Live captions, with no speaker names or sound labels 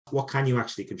what can you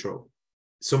actually control?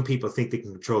 Some people think they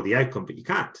can control the outcome, but you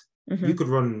can't. You could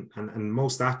run, and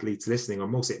most athletes listening,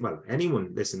 or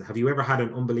anyone listening, have you ever had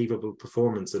an unbelievable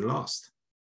performance and lost?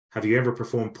 Have you ever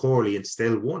performed poorly and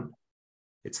still won?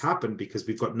 It's happened because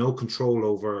we've got no control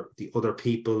over the other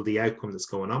people, the outcome that's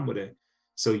going on with it.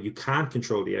 So you can't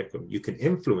control the outcome. You can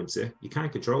influence it. You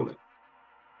can't control it.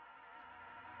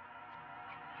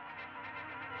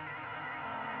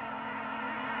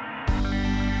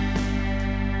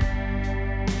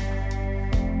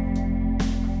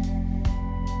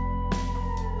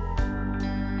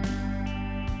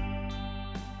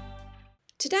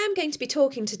 Today I'm going to be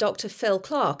talking to Dr. Phil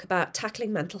Clarke about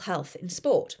tackling mental health in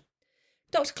sport.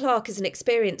 Dr. Clarke is an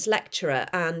experienced lecturer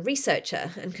and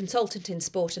researcher and consultant in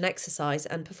sport and exercise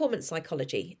and performance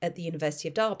psychology at the University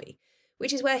of Derby,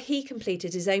 which is where he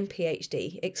completed his own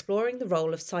PhD exploring the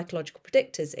role of psychological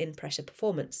predictors in pressure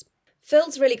performance.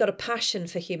 Phil's really got a passion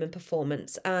for human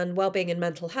performance and well-being and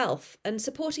mental health, and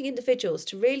supporting individuals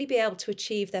to really be able to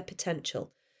achieve their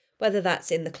potential, whether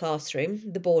that's in the classroom,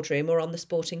 the boardroom, or on the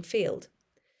sporting field.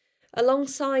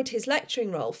 Alongside his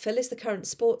lecturing role, Phil is the current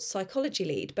sports psychology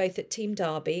lead both at Team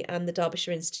Derby and the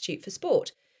Derbyshire Institute for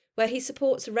Sport, where he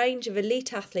supports a range of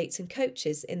elite athletes and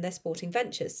coaches in their sporting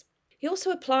ventures. He also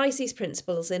applies these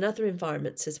principles in other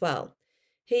environments as well.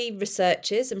 He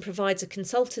researches and provides a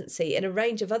consultancy in a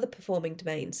range of other performing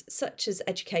domains, such as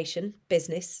education,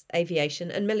 business, aviation,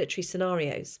 and military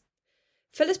scenarios.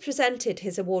 Phil has presented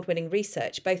his award-winning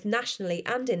research both nationally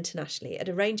and internationally at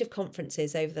a range of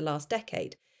conferences over the last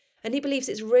decade, and he believes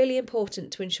it's really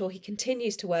important to ensure he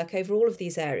continues to work over all of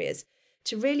these areas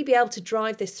to really be able to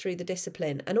drive this through the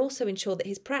discipline and also ensure that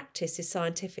his practice is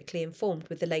scientifically informed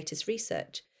with the latest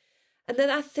research, and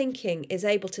that thinking is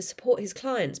able to support his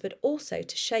clients but also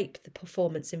to shape the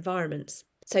performance environments.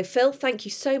 So Phil, thank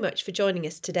you so much for joining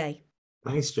us today.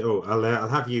 Thanks, Joe. I'll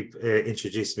have you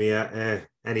introduce me at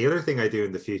any other thing I do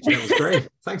in the future. That was great.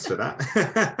 Thanks for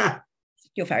that.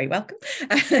 You're very welcome.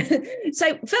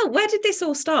 So, Phil, where did this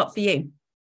all start for you?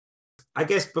 I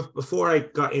guess before I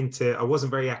got into, I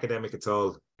wasn't very academic at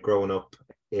all growing up.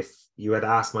 If you had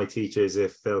asked my teachers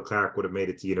if Phil Clarke would have made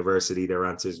it to university, their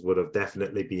answers would have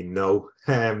definitely been no.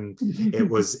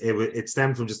 It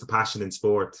stemmed from just a passion in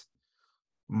sport.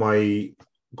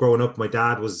 Growing up, my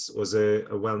dad was a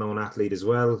well-known athlete as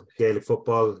well, Gaelic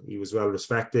football. He was well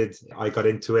respected. I got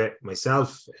into it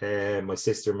myself, my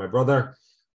sister and my brother.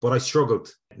 But I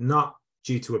struggled, not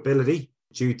due to ability,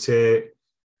 due to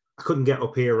I couldn't get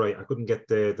up here right. I couldn't get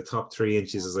the top 3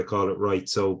 inches, as I call it, right.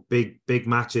 So big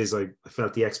matches, I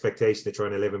felt the expectation of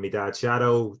trying to live in my dad's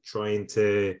shadow, trying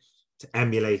to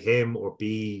emulate him or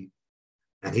be,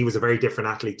 and he was a very different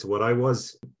athlete to what I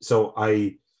was. So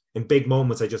in big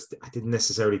moments, I didn't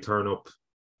necessarily turn up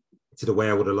to the way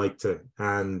I would have liked to.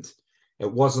 And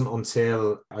it wasn't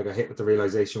until I got hit with the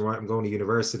realization, right, I'm going to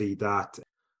university, that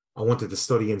I wanted to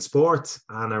study in sport.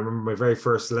 And I remember my very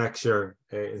first lecture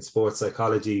in sports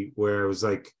psychology, where it was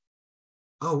like,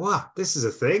 oh, wow, this is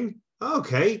a thing.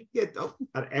 Okay. Yeah.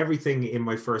 And everything in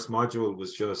my first module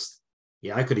was just,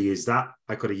 yeah, I could have used that.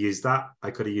 I could have used that.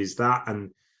 I could have used that.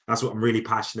 And that's what I'm really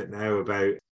passionate now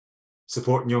about,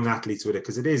 supporting young athletes with it,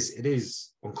 because it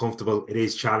is uncomfortable. It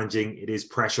is challenging. It is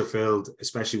pressure filled,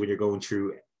 especially when you're going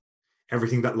through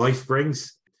everything that life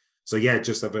brings. So yeah,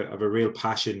 just have a real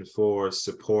passion for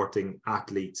supporting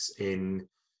athletes in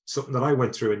something that I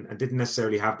went through and didn't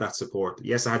necessarily have that support.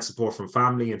 Yes, I had support from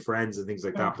family and friends and things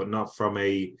like that, but not through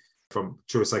a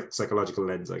psychological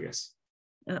lens, I guess.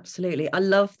 Absolutely. I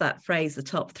love that phrase, the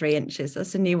top 3 inches.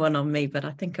 That's a new one on me, but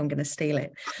I think I'm going to steal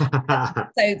it.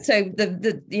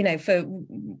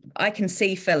 I can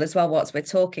see Phil as well whilst we're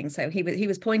talking. So he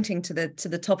was pointing to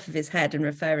the top of his head and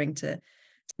referring to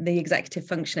the executive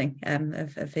functioning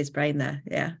of his brain there.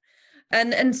 Yeah.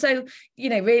 And so,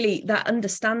 really that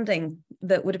understanding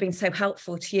that would have been so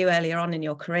helpful to you earlier on in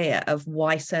your career of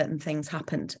why certain things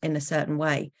happened in a certain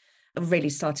way really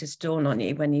started to dawn on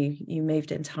you when you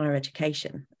moved into higher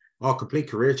education. Oh, complete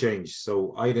career change.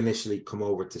 So I'd initially come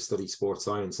over to study sports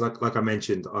science. Like I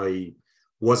mentioned, I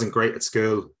wasn't great at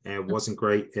school and wasn't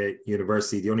great at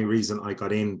university. The only reason I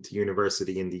got into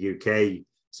university in the UK,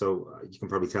 so you can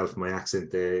probably tell from my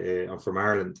accent, I'm from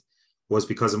Ireland, was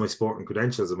because of my sporting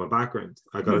credentials and my background.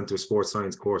 I got into a sports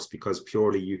science course because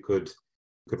purely you could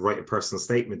write a personal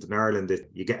statement in Ireland that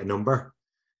you get a number,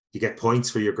 you get points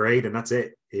for your grade, and that's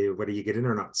it, whether you get in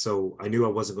or not. So I knew I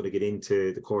wasn't going to get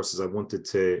into the courses I wanted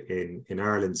to in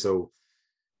Ireland. So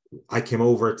I came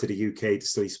over to the UK to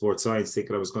study sports science,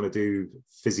 thinking I was going to do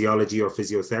physiology or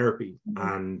physiotherapy.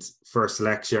 And first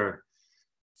lecture,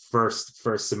 first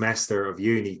semester of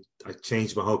uni, I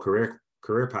changed my whole career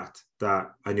career path that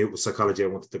I knew it was psychology I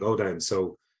wanted to go down.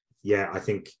 So yeah, I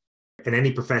think in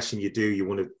any profession you do, you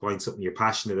want to find something you're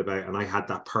passionate about. And I had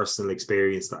that personal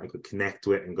experience that I could connect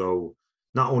with and go,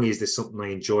 not only is this something I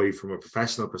enjoy from a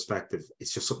professional perspective,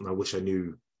 it's just something I wish I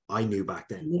knew back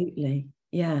then. Absolutely.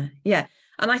 Yeah. Yeah.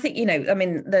 And I think, I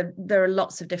mean, there are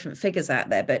lots of different figures out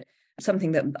there, but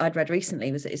something that I'd read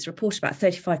recently was it's reported about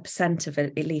 35% of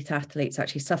elite athletes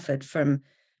actually suffered from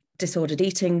disordered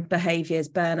eating behaviors,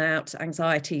 burnout,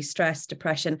 anxiety, stress,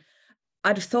 depression.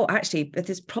 I'd have thought actually, but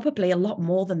there's probably a lot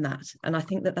more than that. And I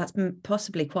think that that's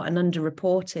possibly quite an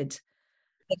underreported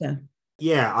figure.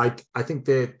 Yeah, I think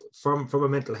that from a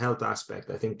mental health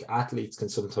aspect, I think athletes can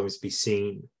sometimes be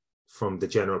seen from the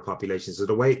general population. So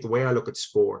the way I look at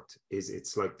sport is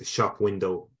it's like the shop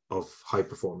window of high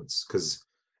performance, because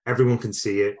everyone can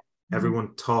see it,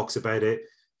 everyone talks about it.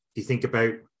 You think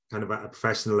about kind of at a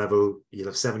professional level, you'll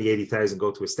have 70, 80,000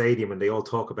 go to a stadium and they all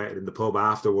talk about it in the pub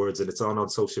afterwards, and it's on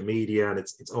social media, and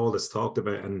it's all that's talked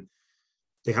about. And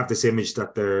they have this image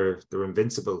that they're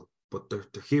invincible, but they're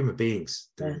human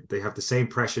beings. They have the same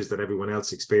pressures that everyone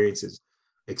else experiences,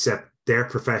 except their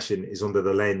profession is under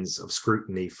the lens of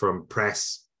scrutiny from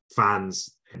press,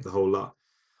 fans, the whole lot.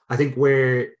 I think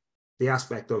where the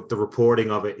aspect of the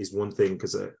reporting of it is one thing,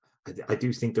 because I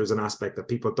do think there's an aspect that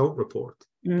people don't report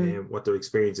what they're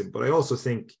experiencing. But I also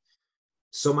think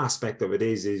some aspect of it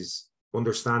is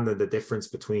understanding the difference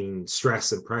between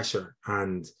stress and pressure.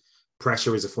 And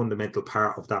pressure is a fundamental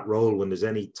part of that role. When there's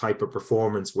any type of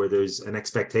performance where there's an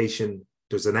expectation,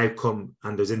 there's an outcome,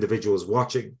 and there's individuals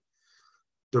watching,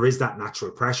 there is that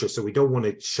natural pressure. So we don't want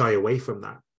to shy away from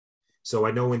that. So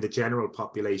I know in the general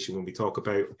population, when we talk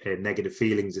about negative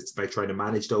feelings, it's about trying to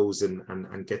manage those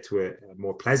and get to a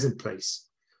more pleasant place.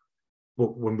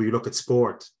 But when we look at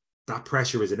sport, that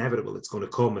pressure is inevitable. It's going to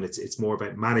come, and it's more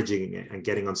about managing it and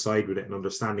getting on side with it and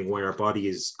understanding why our body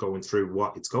is going through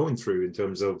what it's going through in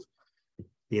terms of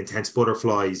the intense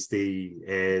butterflies,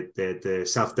 the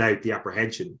self-doubt, the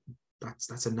apprehension.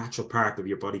 That's a natural part of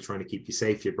your body trying to keep you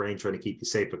safe, your brain trying to keep you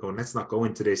safe, but going, let's not go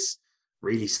into this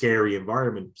really scary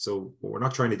environment. So what we're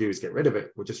not trying to do is get rid of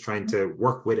it. We're just trying to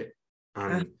work with it.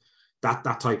 And that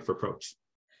type of approach.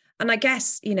 And I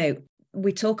guess,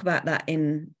 we talk about that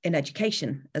in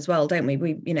education as well, don't we?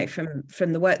 We,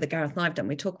 from the work that Gareth and I've done,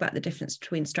 we talk about the difference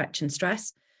between stretch and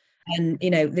stress, and,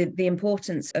 the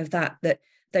importance of that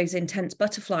those intense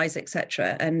butterflies,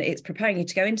 etc. And it's preparing you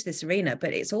to go into this arena,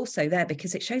 but it's also there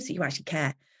because it shows that you actually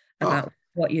care about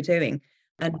what you're doing.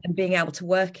 And being able to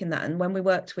work in that. And when we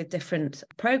worked with different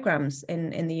programs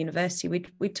in the university,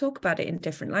 we'd talk about it in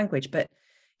different language, but,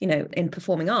 in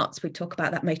performing arts, we'd talk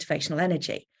about that motivational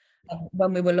energy.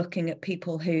 When we were looking at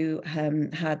people who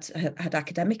had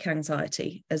academic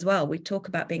anxiety as well, we'd talk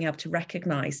about being able to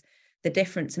recognize the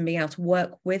difference and being able to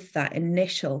work with that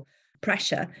initial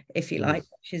pressure, if you like,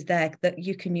 which is there that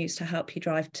you can use to help you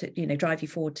drive you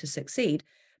forward to succeed.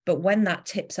 But when that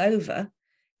tips over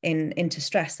into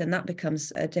stress, then that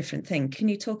becomes a different thing. Can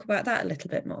you talk about that a little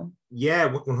bit more? Yeah,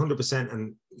 100%.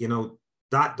 And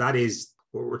that is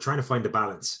what we're trying to find, a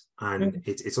balance. And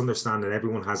it's understanding that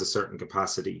everyone has a certain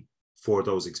capacity for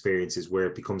those experiences where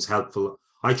it becomes helpful.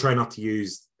 I try not to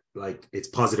use like it's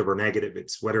positive or negative.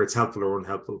 It's whether it's helpful or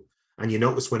unhelpful. And you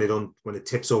notice when it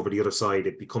tips over the other side,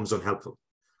 it becomes unhelpful.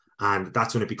 And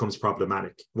that's when it becomes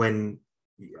problematic. When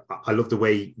I love the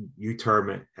way you term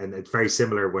it, and it's very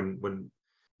similar when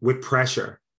with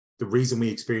pressure, the reason we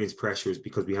experience pressure is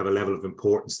because we have a level of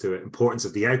importance to it, importance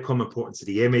of the outcome, importance of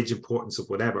the image, importance of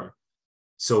whatever.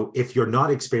 So if you're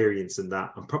not experiencing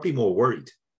that, I'm probably more worried,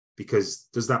 because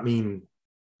does that mean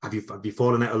have you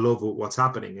fallen out of love with what's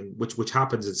happening? And which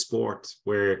happens in sport,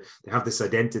 where they have this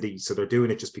identity, so they're doing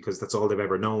it just because that's all they've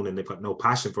ever known, and they've got no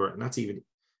passion for it. And that's even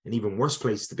an even worse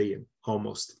place to be in,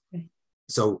 almost. Okay.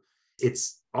 So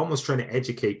it's almost trying to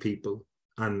educate people,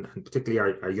 and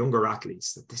particularly our younger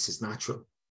athletes, that this is natural,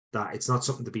 that it's not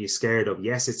something to be scared of.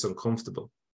 Yes, it's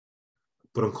uncomfortable,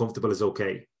 but uncomfortable is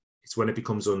okay. It's when it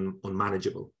becomes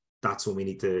unmanageable. That's when we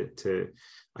need to,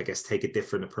 I guess, take a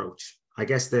different approach. I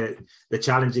guess the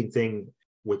challenging thing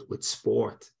with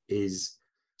sport is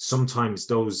sometimes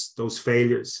those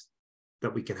failures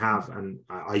that we can have, and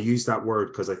I use that word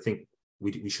because I think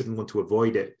we shouldn't want to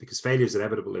avoid it, because failure is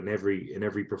inevitable in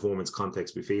every performance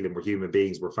context we feel in. We're human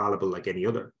beings, we're fallible like any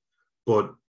other.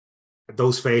 But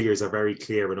those failures are very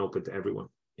clear and open to everyone.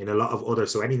 In a lot of other,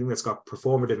 so anything that's got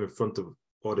performative in front of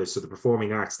others, so the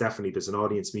performing arts, definitely there's an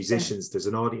audience, musicians, there's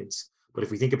an audience. But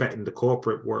if we think about it in the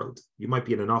corporate world, you might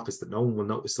be in an office that no one will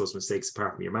notice those mistakes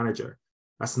apart from your manager.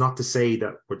 That's not to say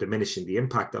that we're diminishing the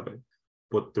impact of it,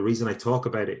 But the reason I talk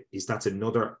about it is that's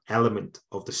another element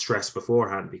of the stress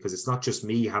beforehand, because it's not just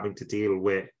me having to deal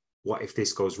with what if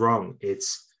this goes wrong.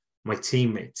 It's my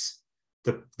teammates,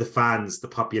 the fans, the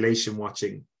population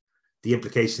watching, the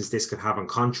implications this could have on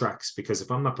contracts, because if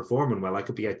I'm not performing well, I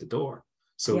could be out the door.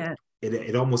 So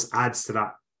it almost adds to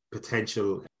that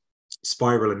potential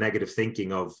spiral of negative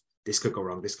thinking of this could go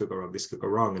wrong, this could go wrong, this could go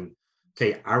wrong. And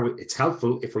okay, it's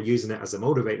helpful if we're using it as a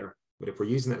motivator, but if we're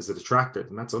using it as a detractor,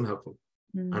 then that's unhelpful.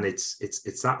 And it's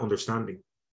that understanding.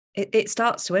 It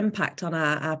starts to impact on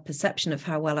our perception of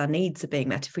how well our needs are being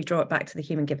met. If we draw it back to the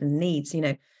human given needs, you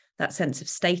know, that sense of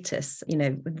status, you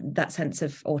know, that sense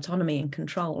of autonomy and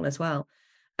control as well.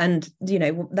 And, you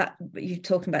know, that you're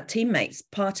talking about teammates,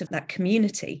 part of that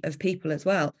community of people as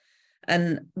well.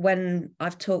 And when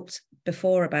I've talked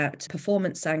before about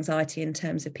performance anxiety in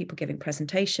terms of people giving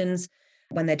presentations,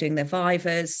 when they're doing their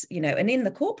vivas, you know, and in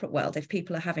the corporate world, if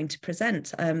people are having to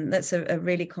present, that's a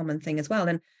really common thing as well.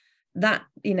 And that,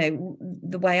 you know,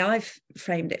 the way I've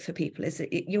framed it for people is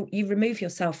that you remove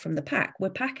yourself from the pack. We're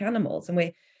pack animals,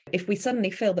 and if we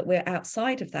suddenly feel that we're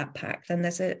outside of that pack, then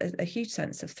there's a huge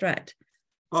sense of threat.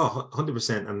 Oh,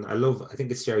 100%. And I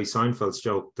think it's Jerry Seinfeld's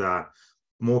joke that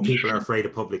more people are afraid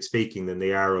of public speaking than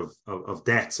they are of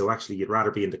death. So actually, you'd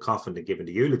rather be in the coffin than giving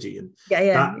the eulogy. And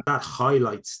that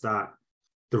highlights that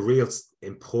the real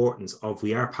importance of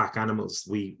we are pack animals.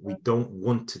 We don't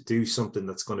want to do something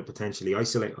that's going to potentially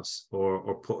isolate us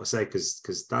or put us out,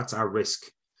 because that's our risk.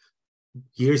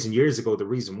 Years and years ago, the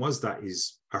reason was that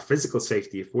is our physical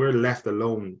safety. If we're left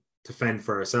alone to fend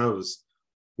for ourselves,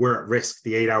 we're at risk.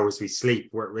 The 8 hours we sleep,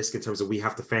 we're at risk in terms of we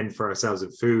have to fend for ourselves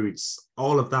in foods.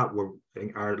 All of that,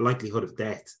 our likelihood of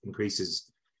death increases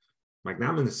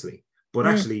magnanimously. But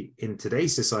actually, in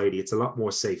today's society, it's a lot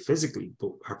more safe physically,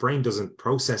 but our brain doesn't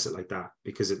process it like that,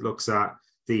 because it looks at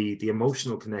the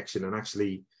emotional connection. And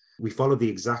actually, we follow the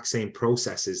exact same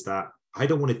processes that I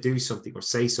don't want to do something or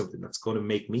say something that's going to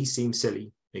make me seem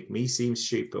silly, make me seem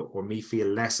stupid, or me feel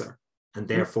lesser. And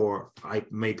therefore, I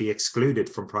may be excluded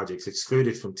from projects,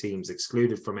 excluded from teams,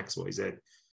 excluded from XYZ.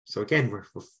 So again,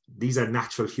 these are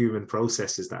natural human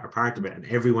processes that are part of it. And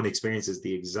everyone experiences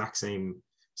the exact same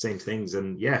things.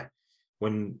 And yeah,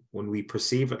 when we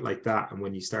perceive it like that, and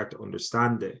when you start to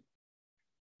understand it,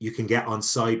 you can get on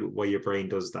side with why your brain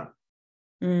does that.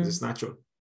 It's natural.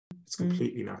 It's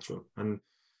completely natural. And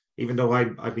even though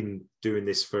I've been doing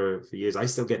this for years, I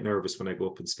still get nervous when I go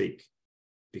up and speak,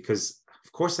 because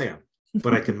of course I am,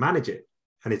 but I can manage it.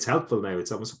 And it's helpful now.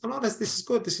 It's almost, oh no, this is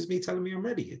good. This is me telling me I'm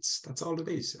ready. That's all it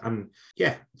is. And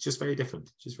yeah, it's just very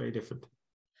different. Just very different.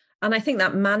 And I think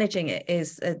that managing it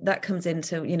is, that comes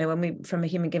into, you know, when we, from a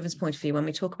human giver's point of view, when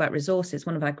we talk about resources,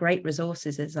 one of our great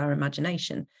resources is our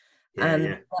imagination.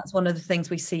 That's one of the things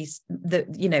we see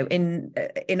that, you know,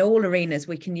 in all arenas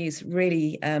we can use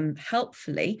really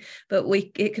helpfully, but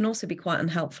it can also be quite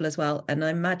unhelpful as well. And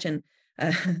I imagine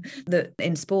that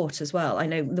in sport as well, I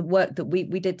know the work that we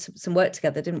did some work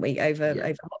together, didn't we, over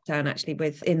lockdown, actually,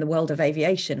 in the world of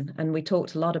aviation, and we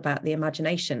talked a lot about the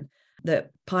imagination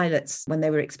that pilots, when they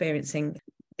were experiencing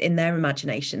in their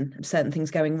imagination certain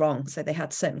things going wrong, so they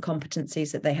had certain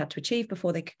competencies that they had to achieve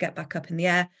before they could get back up in the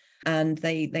air, and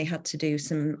they had to do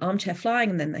some armchair flying,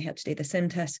 and then they had to do the sim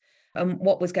test. And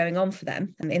what was going on for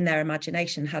them and in their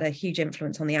imagination had a huge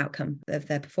influence on the outcome of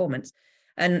their performance.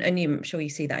 And I'm sure you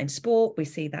see that in sport, we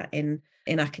see that in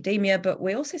academia, but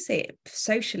we also see it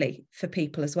socially for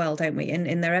people as well, don't we,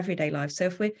 in their everyday lives. So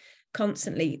if we're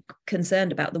constantly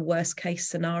concerned about the worst case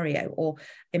scenario or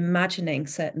imagining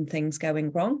certain things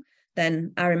going wrong,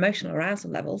 then our emotional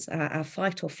arousal levels, our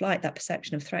fight or flight, that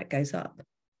perception of threat goes up.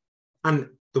 And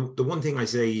the one thing I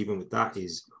say even with that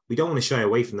is we don't want to shy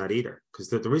away from that either, because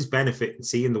there is benefit in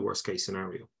seeing the worst case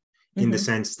scenario in the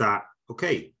sense that,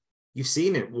 okay, you've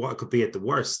seen it, what it could be at the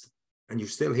worst, and you're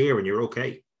still here and you're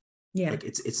okay. Yeah. Like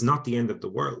it's not the end of the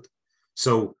world.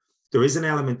 So there is an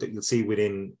element that you'll see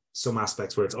within some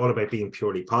aspects where it's all about being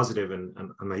purely positive. And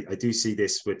I do see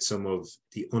this with some of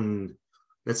the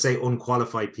let's say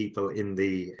unqualified people in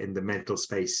the mental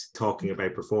space talking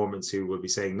about performance, who will be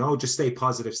saying, no, just stay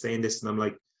positive, stay in this. And I'm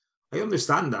like, I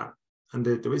understand that. And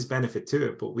there is benefit to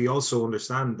it, but we also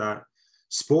understand that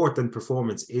sport and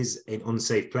performance is an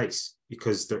unsafe place,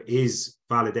 because there is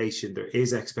validation, there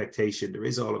is expectation, there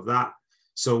is all of that.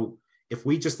 So if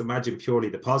we just imagine purely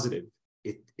the positive,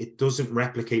 it doesn't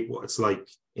replicate what it's like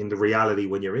in the reality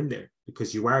when you're in there,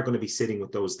 because you are going to be sitting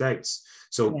with those doubts.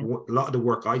 So a lot of the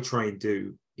work I try and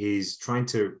do is trying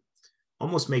to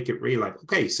almost make it real, like,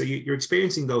 okay, so you're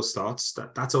experiencing those thoughts,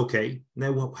 that's okay.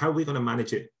 Now, how are we going to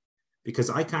manage it? Because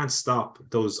I can't stop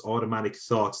those automatic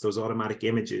thoughts, those automatic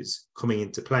images coming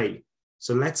into play.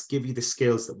 So let's give you the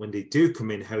skills that when they do come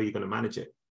in, how are you going to manage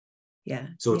it? Yeah.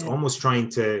 So it's almost trying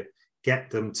to get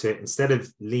them to, instead of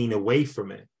lean away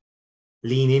from it,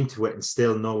 lean into it and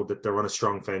still know that they're on a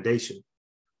strong foundation.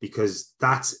 Because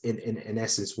that's in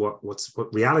essence what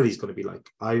reality is going to be like.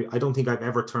 I don't think I've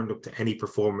ever turned up to any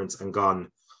performance and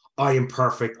gone, I am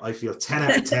perfect. I feel 10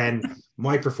 out of 10.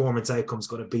 My performance outcome is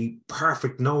going to be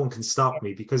perfect. No one can stop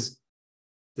me. Because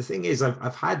the thing is,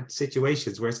 I've had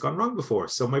situations where it's gone wrong before.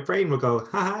 So my brain will go,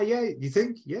 haha, yeah, you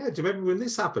think? Yeah, do you remember when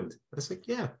this happened? And it's like,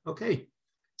 yeah, okay.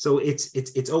 So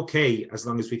it's okay as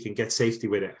long as we can get safety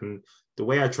with it. And the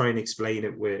way I try and explain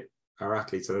it with our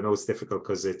athletes, and I know it's difficult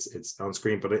because it's on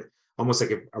screen, but it almost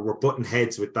like we're butting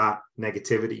heads with that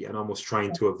negativity and almost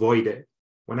trying to avoid it,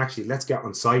 when actually let's get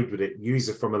on side with it, use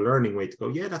it from a learning way to go,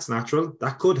 yeah, that's natural,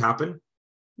 that could happen.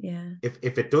 Yeah.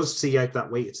 If it does see out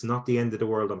that way, it's not the end of the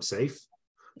world, I'm safe.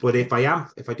 But if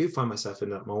I do find myself in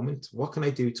that moment, what can I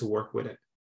do to work with it?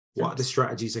 What are the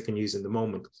strategies I can use in the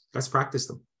moment? Let's practice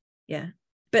them. Yeah.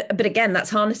 But again, that's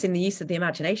harnessing the use of the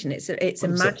imagination. It's 100%.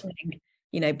 Imagining,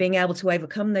 being able to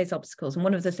overcome those obstacles. And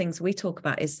one of the things we talk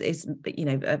about is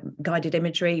guided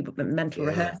imagery, mental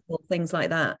rehearsal, things like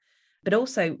that. But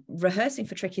also rehearsing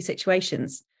for tricky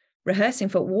situations, rehearsing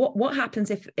for what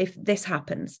happens if this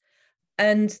happens.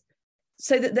 And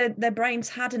so that their brains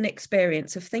had an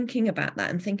experience of thinking about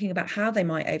that and thinking about how they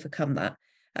might overcome that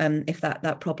if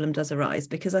that problem does arise.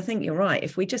 Because I think you're right.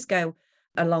 If we just go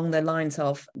along the lines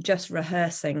of just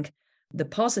rehearsing the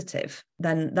positive,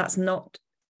 then that's not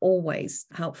always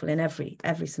helpful in every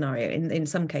scenario. In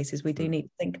some cases, we do need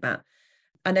to think about.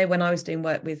 I know when I was doing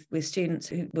work with students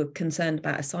who were concerned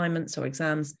about assignments or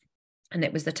exams, and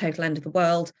it was the total end of the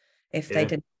world if they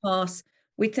didn't pass,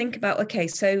 we'd think about, okay,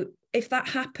 so if that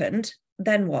happened,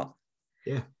 then what?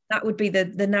 Yeah. That would be the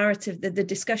narrative, the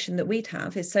discussion that we'd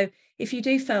have is, so if you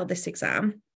do fail this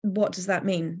exam, what does that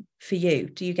mean for you?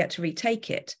 Do you get to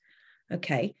retake it?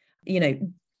 Okay.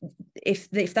 If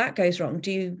that goes wrong,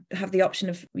 do you have the option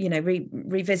of,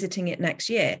 revisiting it next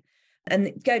year?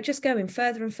 And going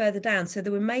further and further down. So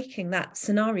that we're making that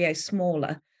scenario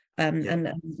smaller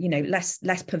and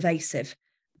less pervasive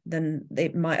than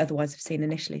it might otherwise have seen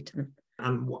initially to them.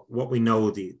 And what we know,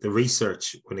 the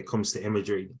research when it comes to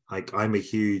imagery, like I'm a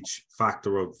huge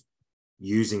factor of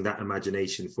using that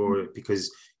imagination for it,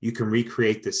 because you can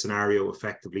recreate the scenario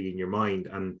effectively in your mind.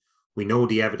 And we know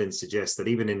the evidence suggests that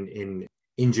even in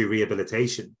injury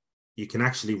rehabilitation, you can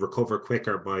actually recover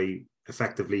quicker by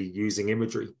effectively using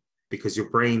imagery, because your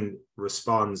brain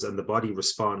responds and the body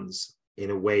responds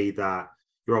in a way that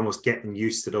you're almost getting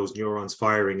used to those neurons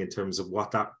firing in terms of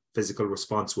what that physical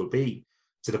response will be,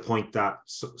 to the point that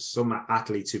some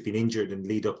athletes who've been injured and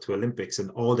lead up to Olympics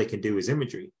and all they can do is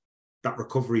imagery, that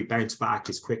recovery bounce back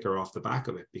is quicker off the back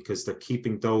of it, because they're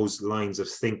keeping those lines of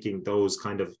thinking, those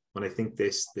kind of, when I think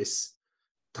this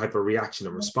type of reaction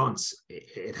and response,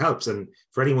 it helps. And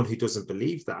for anyone who doesn't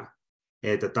believe that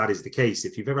is the case,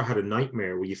 if you've ever had a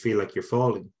nightmare where you feel like you're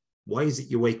falling, why is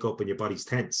it you wake up and your body's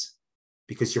tense?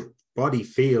 Because your body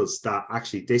feels that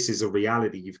actually this is a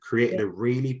reality. You've created a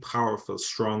really powerful,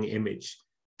 strong image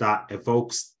that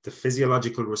evokes the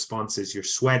physiological responses. You're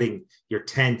sweating, you're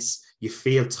tense, you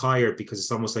feel tired because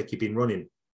it's almost like you've been running.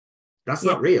 That's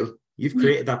not real. You've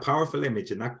created that powerful image,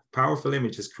 and that powerful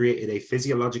image has created a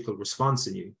physiological response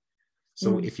in you.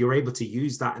 So if you're able to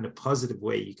use that in a positive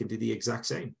way, you can do the exact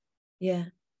same. Yeah.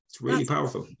 It's really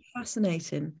powerful.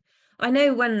 Fascinating. I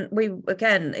know when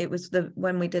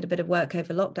when we did a bit of work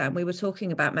over lockdown, we were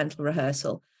talking about mental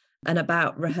rehearsal and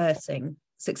about rehearsing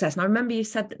success. And I remember you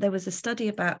said that there was a study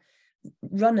about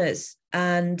runners,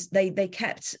 and they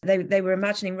were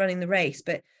imagining running the race,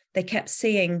 but they kept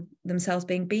seeing themselves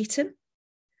being beaten.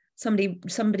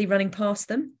 Somebody running past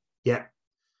them.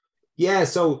 Yeah.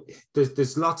 So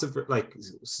there's lots of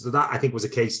so that I think was a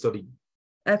case study.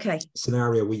 Okay.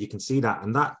 Scenario where you can see that,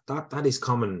 and that is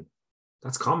common.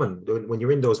 That's common. When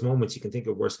you're in those moments, you can think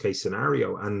of worst case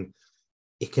scenario, and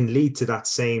it can lead to that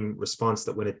same response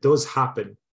that when it does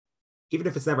happen, even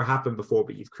if it's never happened before,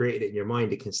 but you've created it in your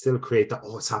mind, it can still create that,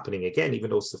 oh, it's happening again,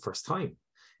 even though it's the first time.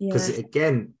 Because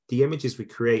again, the images we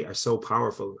create are so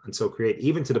powerful and so creative,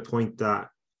 even to the point that,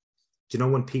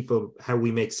 how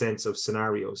we make sense of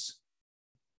scenarios,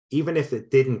 even if it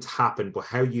didn't happen, but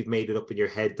how you've made it up in your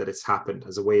head that it's happened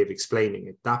as a way of explaining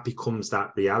it, that becomes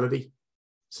that reality.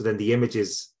 So then the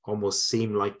images almost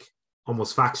seem like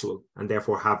almost factual, and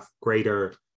therefore have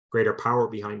greater power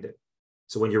behind it.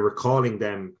 So when you're recalling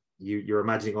them, you're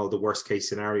imagining all the worst case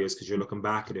scenarios, because you're looking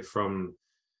back at it from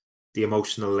the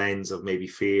emotional lens of maybe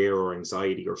fear or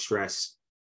anxiety or stress.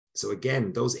 So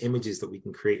again, those images that we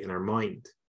can create in our mind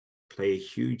play a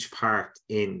huge part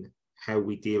in how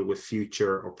we deal with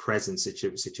future or present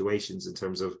situations in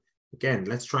terms of, again,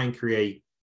 let's try and create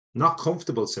not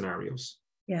comfortable scenarios,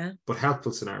 but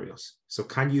helpful scenarios. So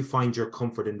can you find your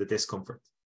comfort in the discomfort?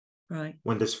 Right.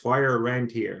 When there's fire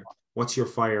around here, what's your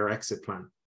fire exit plan?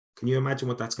 Can you imagine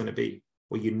what that's going to be?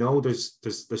 Well, you know, there's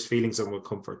feelings of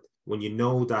discomfort. When you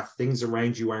know that things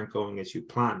around you aren't going as you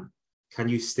plan, can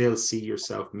you still see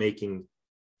yourself making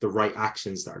the right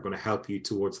actions that are going to help you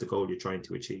towards the goal you're trying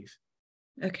to achieve?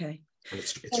 Okay. And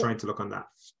it's trying to look on that.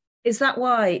 Is that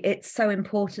why it's so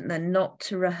important then not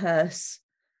to rehearse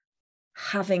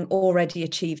having already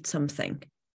achieved something?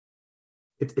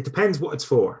 It depends what it's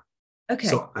for. Okay.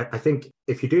 So I think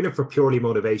if you're doing it for purely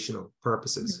motivational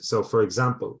purposes, so for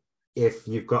example, if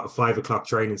you've got a 5 o'clock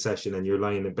training session and you're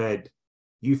lying in bed,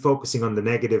 you focusing on the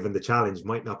negative and the challenge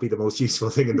might not be the most useful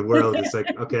thing in the world. It's like,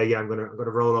 okay, yeah, I'm gonna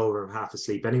roll over. I'm half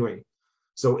asleep anyway.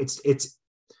 So it's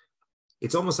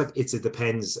almost like it's a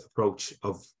depends approach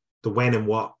of the when and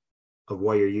what of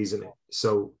why you're using it.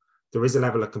 So there is a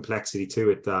level of complexity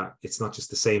to it that it's not just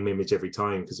the same image every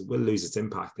time, because it will lose its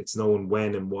impact. It's knowing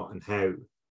when and what and how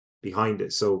behind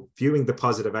it. So viewing the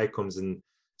positive outcomes, and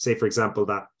say, for example,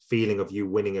 that feeling of you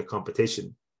winning a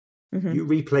competition, you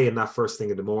replaying that first thing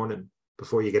in the morning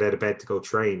before you get out of bed to go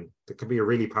train, that can be a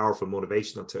really powerful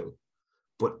motivational tool.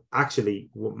 But actually,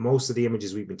 most of the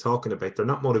images we've been talking about, they're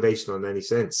not motivational in any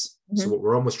sense. So what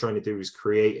we're almost trying to do is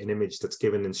create an image that's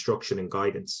given instruction and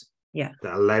guidance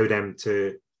that allow them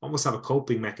to almost have a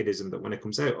coping mechanism that when it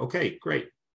comes out, okay, great.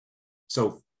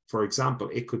 So for example,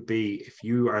 it could be if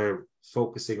you are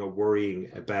focusing or worrying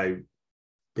about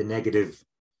the negative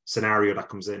scenario that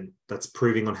comes in that's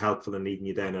proving unhelpful and leading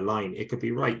you down a line, it could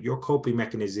be, right, your coping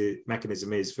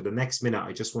mechanism is, for the next minute,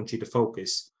 I just want you to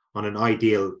focus on an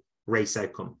ideal race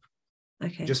outcome.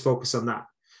 Okay. Just focus on that.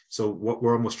 So what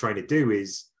we're almost trying to do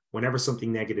is, whenever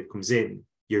something negative comes in,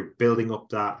 you're building up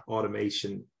that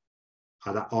automation,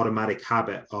 that automatic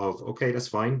habit of, okay, that's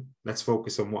fine. Let's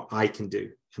focus on what I can do,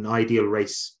 an ideal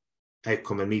race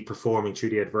outcome, and me performing through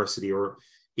the adversity, or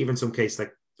even some case,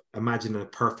 like imagine a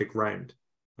perfect round.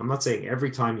 I'm not saying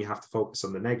every time you have to focus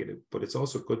on the negative, but it's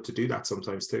also good to do that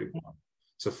sometimes too. Yeah.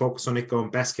 So focus on it going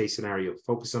best case scenario,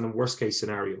 focus on a worst case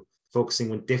scenario, focusing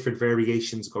when different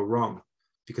variations go wrong,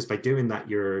 because by doing that,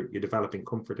 you're developing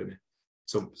comfort in it.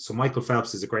 So Michael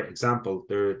Phelps is a great example.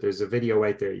 There's a video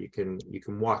out there you can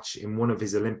watch in one of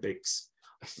his Olympics.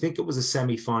 I think it was a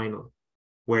semi-final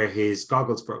where his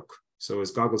goggles broke. So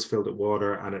his goggles filled with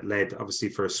water, and it led, obviously,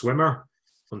 for a swimmer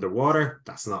underwater.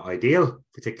 That's not ideal,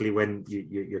 particularly when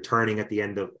you're turning at the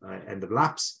end of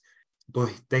laps.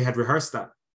 But they had rehearsed that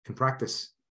in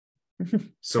practice.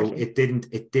 So it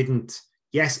didn't.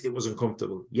 Yes, it was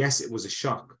uncomfortable. Yes, it was a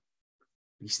shock.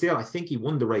 I think he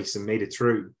won the race and made it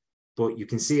through. But you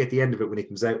can see at the end of it, when he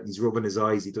comes out, he's rubbing his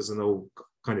eyes. He doesn't know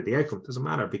kind of the outcome. It doesn't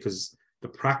matter, because the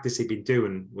practice he'd been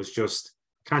doing was just,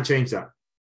 can't change that.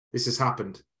 This has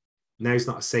happened. Now is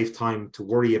not a safe time to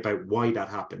worry about why that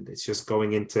happened. It's just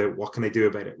going into, what can I do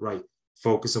about it? Right.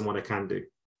 Focus on what I can do.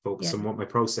 Focus on what my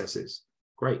process is.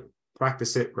 Great.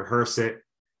 Practice it, rehearse it.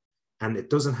 And it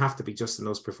doesn't have to be just in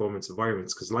those performance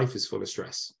environments, because life is full of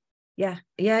stress. Yeah.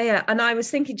 And I was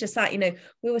thinking just that,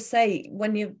 we always say,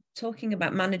 when you're talking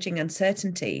about managing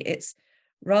uncertainty, it's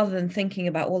rather than thinking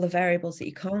about all the variables that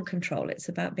you can't control, it's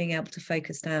about being able to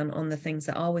focus down on the things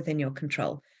that are within your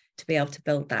control, to be able to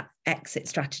build that exit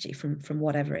strategy from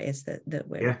whatever it is that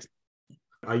we're. Yeah.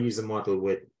 I use a model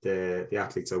with the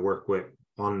athletes I work with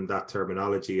on that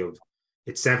terminology of,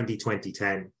 it's 70, 20,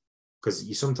 10, because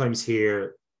you sometimes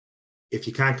hear, if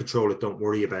you can't control it, don't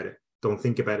worry about it. Don't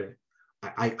think about it.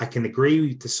 I can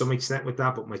agree to some extent with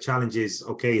that, but my challenge is,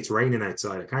 okay, it's raining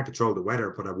outside. I can't control the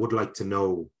weather, but I would like to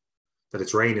know that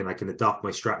it's raining. I can adopt my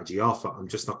strategy off it. I'm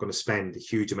just not going to spend a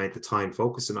huge amount of time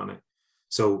focusing on it.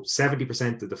 So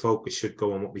 70% of the focus should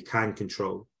go on what we can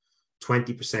control.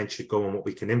 20% should go on what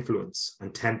we can influence,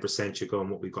 and 10% should go on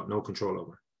what we've got no control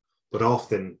over. But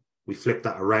often we flip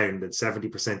that around, and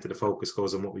 70% of the focus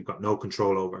goes on what we've got no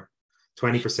control over.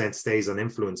 20% stays on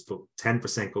influence, but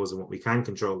 10% goes on what we can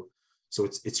control. So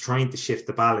it's trying to shift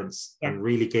the balance and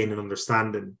really gain an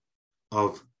understanding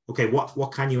of, okay,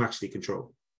 what can you actually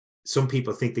control? Some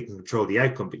people think they can control the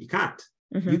outcome, but you can't.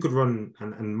 You could run,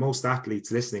 and most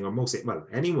athletes listening, or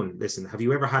anyone listen, have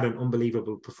you ever had an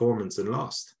unbelievable performance and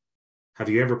lost? Have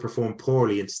you ever performed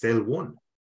poorly and still won?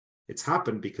 It's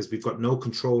happened because we've got no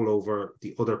control over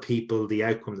the other people, the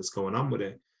outcome that's going on with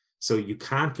it. So you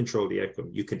can't control the outcome.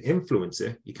 You can influence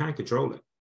it. You can't control it.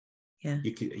 Yeah.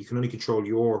 You can only control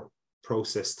your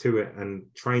process to it, and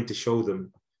trying to show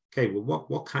them, okay, well,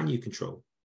 what can you control?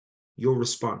 Your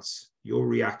response, your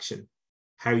reaction,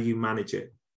 how you manage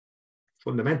it.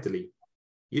 fundamentally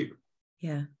you.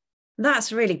 Yeah.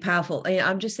 That's really powerful.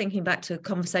 I'm just thinking back to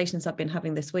conversations I've been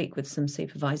having this week with some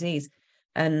supervisees.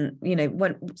 And,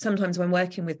 sometimes when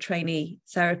working with trainee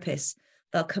therapists,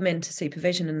 they'll come into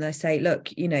supervision and they say, look,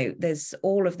 there's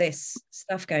all of this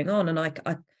stuff going on.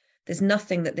 And there's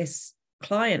nothing that this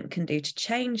client can do to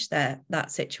change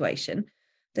that situation.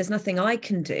 There's nothing I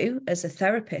can do as a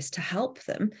therapist to help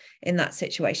them in that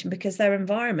situation because their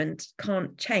environment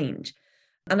can't change.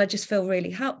 And I just feel really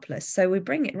helpless. So we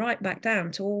bring it right back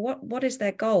down to, well, what is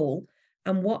their goal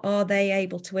and what are they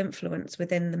able to influence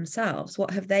within themselves?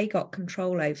 What have they got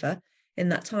control over in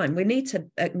that time? We need to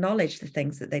acknowledge the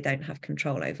things that they don't have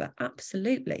control over.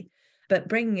 Absolutely. But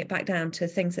bringing it back down to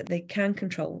things that they can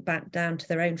control, back down to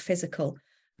their own physical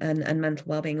and mental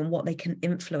well-being and what they can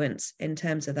influence in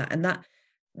terms of that. And that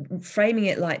framing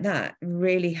it like that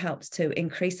really helps to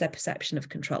increase their perception of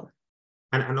control.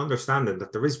 And understanding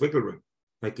that there is wiggle room.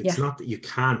 Like, it's not that you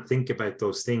can't think about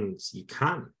those things. You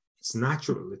can. It's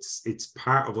natural. It's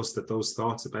part of us that those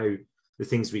thoughts about the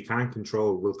things we can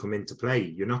control will come into play.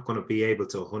 You're not going to be able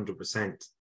to 100%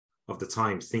 of the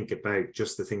time think about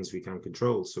just the things we can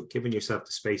control. So giving yourself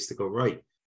the space to go, right,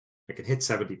 I can hit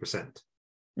 70%.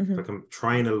 Mm-hmm. I can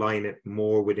try and align it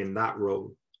more within that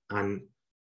role, and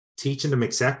teaching them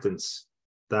acceptance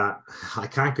that I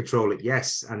can't control it.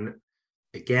 Yes. And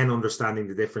again, understanding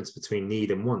the difference between need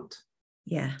and want.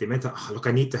 Yeah. They meant to, look,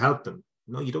 I need to help them.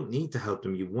 No, you don't need to help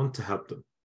them. You want to help them.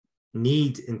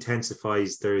 Need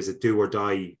intensifies, there is a do or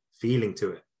die feeling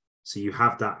to it. So you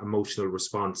have that emotional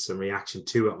response and reaction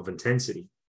to it of intensity.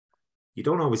 You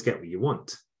don't always get what you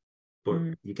want, but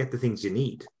you get the things you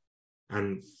need.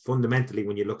 And fundamentally,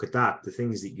 when you look at that, the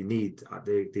things that you need,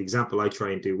 the example I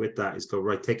try and do with that is go,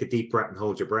 right, take a deep breath and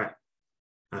hold your breath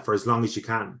for as long as you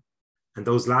can. And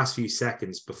those last few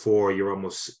seconds before you're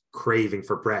almost craving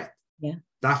for breath,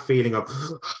 that feeling of,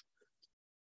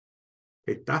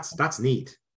 that's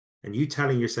need. And you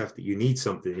telling yourself that you need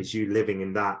something is you living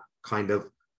in that kind of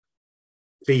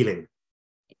feeling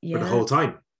for the whole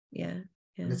time. Yeah.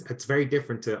 It's very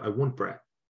different to I want breath.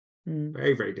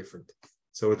 Very, very different.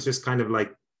 So it's just kind of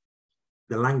like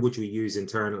the language we use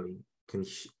internally can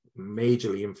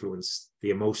majorly influence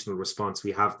the emotional response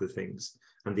we have to things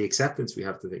and the acceptance we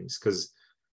have to things. Because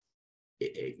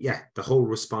the whole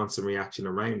response and reaction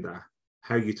around that,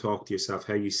 how you talk to yourself,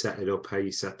 how you set it up, how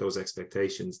you set those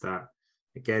expectations, that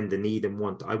again, the need and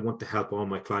want. I want to help all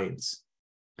my clients.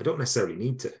 I don't necessarily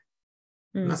need to.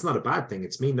 And that's not a bad thing.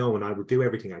 It's me knowing I will do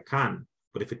everything I can.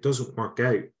 But if it doesn't work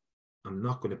out, I'm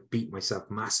not going to beat myself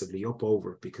massively up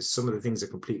over it because some of the things are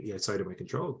completely outside of my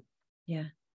control. Yeah.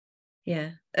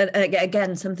 And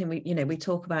again, something we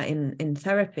talk about in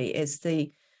therapy is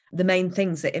the main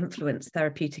things that influence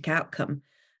therapeutic outcome.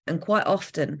 And quite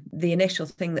often, the initial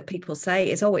thing that people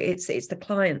say is, it's the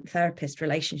client-therapist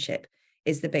relationship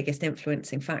is the biggest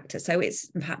influencing factor. So it's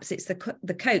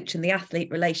the coach and the athlete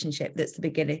relationship that's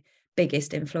the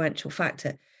biggest influential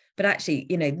factor. But actually,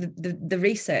 the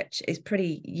research is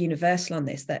pretty universal on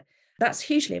this, that's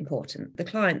hugely important. The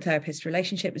client-therapist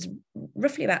relationship is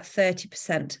roughly about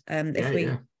 30%.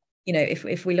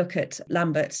 If we look at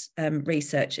Lambert's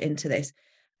research into this,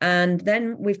 and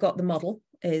then we've got the model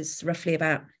is roughly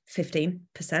about 15%.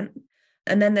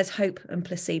 And then there's hope and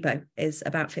placebo is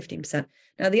about 15%.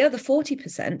 Now, the other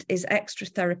 40% is extra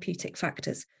therapeutic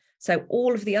factors. So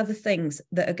all of the other things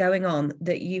that are going on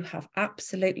that you have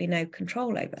absolutely no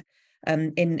control over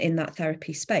in that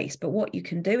therapy space. But what you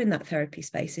can do in that therapy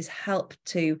space is help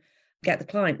to get the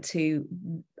client to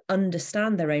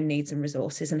understand their own needs and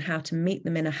resources and how to meet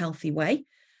them in a healthy way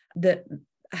that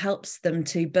helps them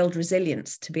to build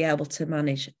resilience to be able to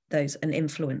manage those and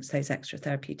influence those extra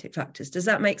therapeutic factors. Does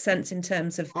that make sense in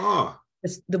terms of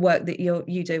the work that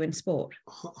you do in sport?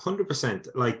 100%.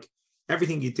 Like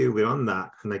everything you do beyond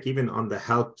that, and like even on the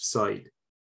help side,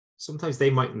 sometimes they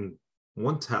mightn't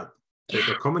want help.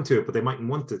 They're coming to it, but they mightn't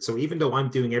want it. So even though I'm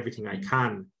doing everything I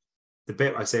can, the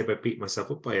bit I say about beating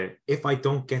myself up by it, if I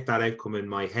don't get that outcome in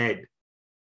my head,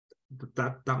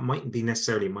 that mightn't be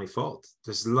necessarily my fault.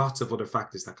 There's lots of other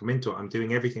factors that come into it. I'm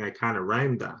doing everything I can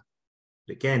around that.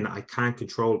 But again, I can't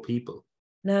control people.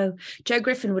 No. Joe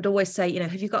Griffin would always say,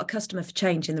 have you got a customer for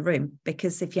change in the room?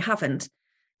 Because if you haven't,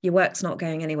 your work's not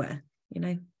going anywhere,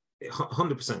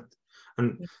 100%.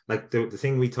 And like the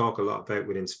thing we talk a lot about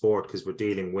within sport, because we're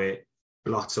dealing with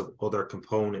lots of other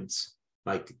components,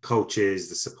 like coaches,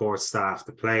 the support staff,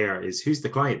 the player, is who's the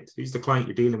client? Who's the client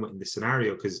you're dealing with in this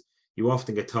scenario? Because you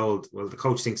often get told, well, the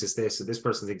coach thinks it's this, and this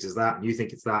person thinks it's that, and you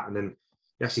think it's that. And then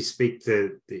you actually speak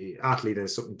to the athlete and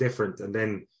it's something different. And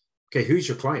then, okay, who's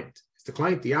your client? Is the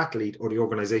client the athlete or the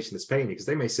organization that's paying you? Because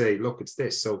they may say, look, it's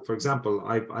this. So for example,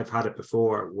 I've had it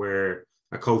before where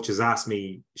a coach has asked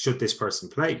me, should this person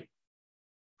play?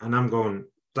 And I'm going,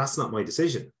 that's not my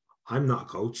decision. I'm not a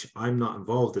coach. I'm not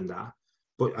involved in that.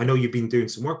 But I know you've been doing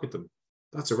some work with them.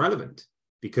 That's irrelevant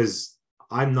because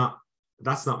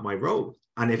that's not my role.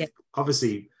 And if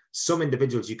obviously some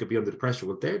individuals you could be under the pressure,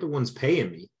 well, they're the ones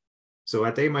paying me. So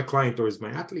are they my client or is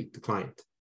my athlete the client?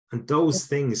 And those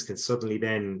things can suddenly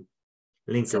then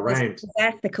link around.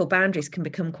 Ethical boundaries can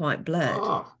become quite blurred.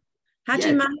 How do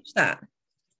you manage that?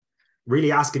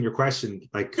 Really asking your question,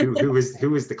 like who is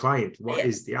the client? What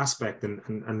is the aspect?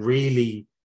 And really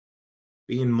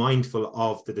being mindful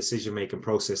of the decision-making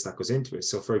process that goes into it.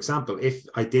 So for example, if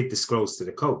I did disclose to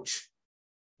the coach,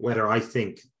 whether I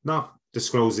think, not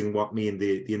disclosing what me and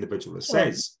the individual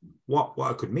says, what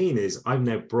it could mean is I've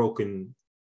now broken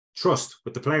trust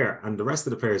with the player, and the rest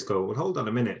of the players go, well, hold on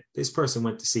a minute, this person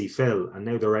went to see Phil and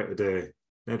now they're out of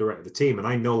the team, and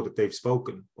I know that they've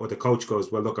spoken. Or the coach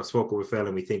goes, well, look, I've spoken with Phil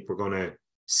and we think we're going to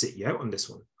sit you out on this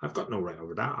one. I've got no right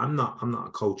over that. I'm not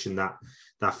a coach in that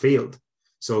field.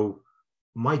 So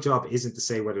my job isn't to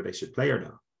say whether they should play or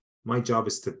not. My job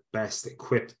is to best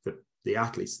equip the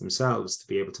athletes themselves to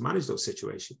be able to manage those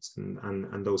situations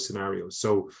and those scenarios.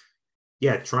 So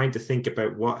yeah, trying to think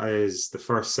about what is the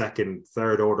first, second,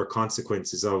 third order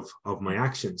consequences of my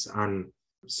actions. And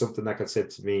something that got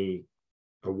said to me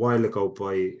a while ago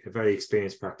by a very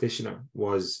experienced practitioner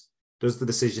was, does the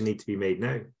decision need to be made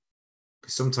now?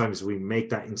 Because sometimes we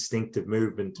make that instinctive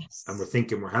movement and we're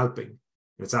thinking we're helping.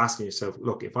 And it's asking yourself,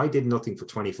 look, if I did nothing for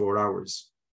 24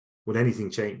 hours, would anything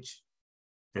change?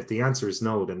 If the answer is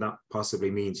no, then that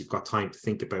possibly means you've got time to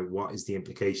think about what is the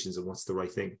implications and what's the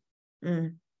right thing.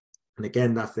 And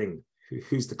again, that thing,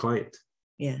 who's the client?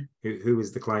 Yeah. Who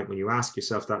is the client? When you ask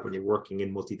yourself that, when you're working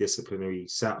in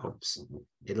multidisciplinary setups,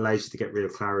 it allows you to get real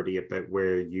clarity about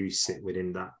where you sit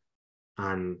within that.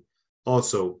 And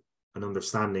also an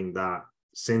understanding that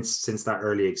since that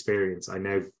early experience, I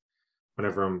now,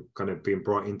 whenever I'm kind of being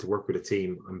brought in to work with a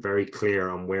team, I'm very clear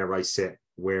on where I sit,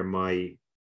 where my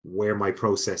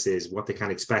process is, what they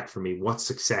can expect from me, what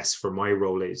success for my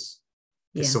role is.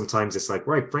 Because sometimes it's like,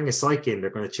 right, bring a psych in, they're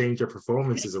going to change your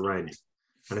performances around.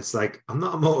 And it's like, I'm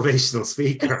not a motivational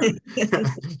speaker.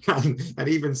 and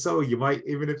even so, you might,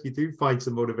 even if you do find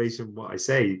some motivation in what I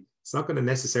say, it's not going to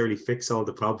necessarily fix all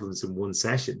the problems in one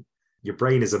session. Your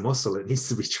brain is a muscle. It needs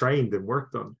to be trained and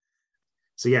worked on.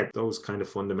 So yeah, those kind of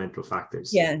fundamental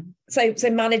factors. Yeah. So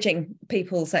managing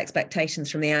people's expectations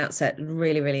from the outset,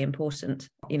 really, really important.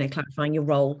 You know, clarifying your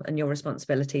role and your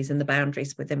responsibilities and the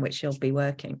boundaries within which you'll be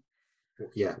working.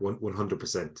 Yeah,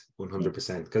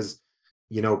 100%. Because,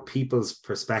 you know, people's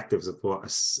perspectives of what a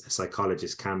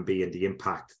psychologist can be and the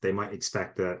impact, they might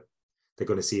expect that they're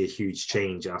going to see a huge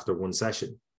change after one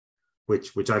session,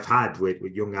 which I've had with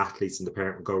young athletes, and the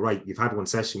parent will go, right, you've had one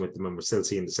session with them and we're still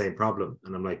seeing the same problem.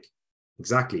 And I'm like,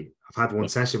 exactly. I've had one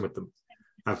session with them.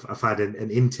 I've had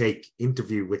an intake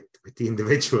interview with the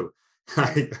individual.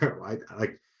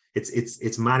 Like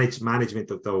it's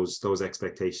management of those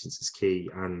expectations is key.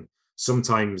 And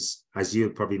sometimes, as you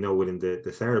probably know, within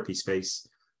the therapy space,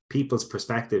 people's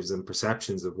perspectives and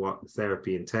perceptions of what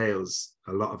therapy entails,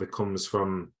 a lot of it comes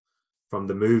from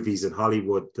the movies in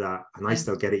Hollywood, and I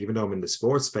still get it, even though I'm in the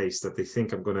sports space, that they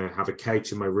think I'm going to have a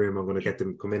couch in my room, I'm going to get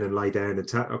them come in and lie down and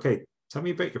tell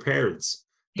me about your parents.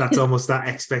 That's almost that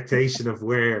expectation of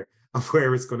where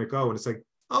it's going to go. And it's like,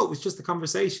 oh, it was just a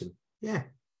conversation. Yeah,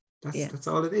 that's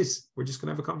all it is. We're just going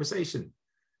to have a conversation.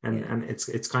 And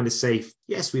it's kind of safe.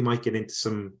 Yes, we might get into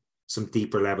some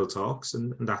deeper level talks,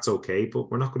 and that's okay, but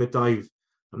we're not going to dive.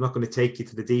 I'm not going to take you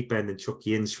to the deep end and chuck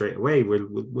you in straight away.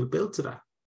 We'll build to that.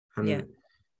 And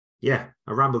I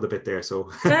rambled a bit there. So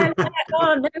no,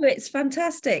 it's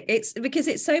fantastic. It's because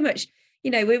it's so much, you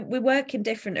know, we work in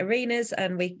different arenas,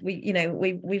 and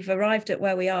we've arrived at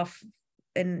where we are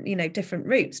in, you know, different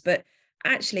routes, but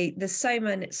actually there's so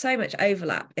much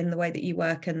overlap in the way that you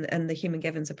work and the Human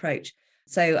Givens approach.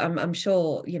 So I'm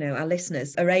sure, you know, our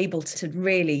listeners are able to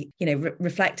really, you know,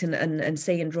 reflect and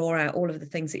see and draw out all of the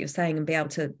things that you're saying, and be able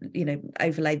to, you know,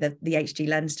 overlay the HG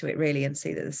lens to it really, and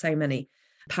see that there's so many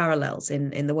parallels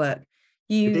in the work.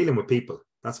 You're dealing with people.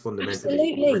 That's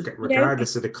fundamentally,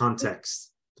 regardless of the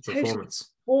context, the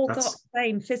performance. All got the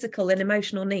same physical and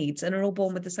emotional needs, and are all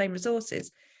born with the same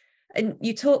resources. And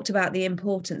you talked about the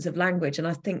importance of language, and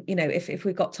I think, you know, if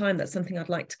we've got time, that's something I'd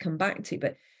like to come back to.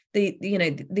 But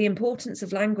the importance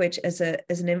of language as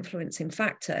an influencing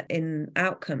factor in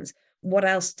outcomes. What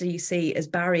else do you see as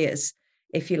barriers,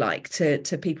 if you like, to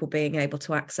people being able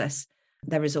to access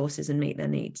their resources and meet their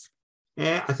needs?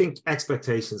 Yeah, I think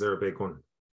expectations are a big one.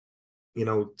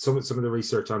 some of the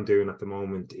research I'm doing at the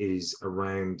moment is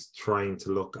around trying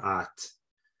to look at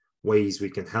ways we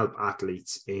can help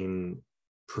athletes in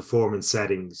performance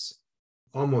settings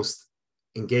almost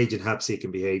engage in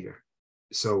help-seeking behavior.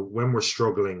 So when we're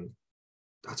struggling,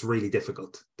 that's really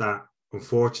difficult. That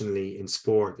unfortunately in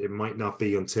sport, it might not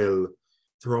be until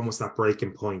they're almost that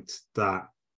breaking point that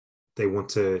they want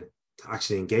to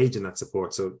actually engage in that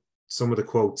support. So some of the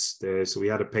quotes there, so we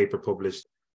had a paper published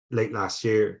late last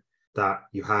year that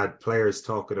you had players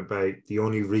talking about the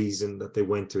only reason that they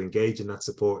went to engage in that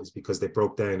support is because they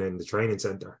broke down in the training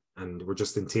center and were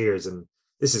just in tears. And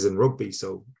this is in rugby.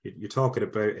 So you're talking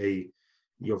about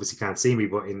you obviously can't see me,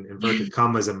 but in inverted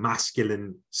commas, a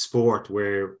masculine sport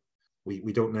where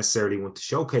we don't necessarily want to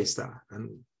showcase that.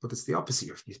 But it's the opposite.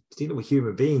 You're dealing with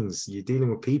human beings, you're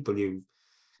dealing with people.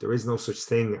 There is no such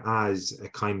thing as a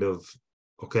kind of,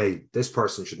 okay, this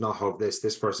person should not have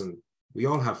this person. We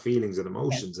all have feelings and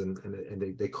emotions, and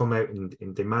they come out and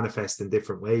they manifest in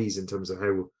different ways in terms of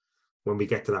how, when we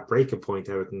get to that breaking point,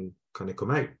 how it can kind of come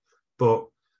out. But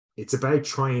it's about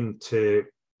trying to,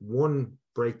 one,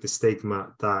 break the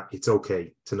stigma that it's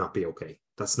okay to not be okay.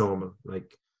 That's normal.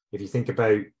 Like, if you think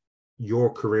about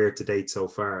your career to date so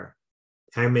far,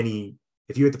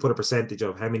 if you had to put a percentage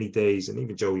of how many days, and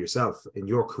even Joe yourself in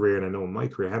your career, and I know in my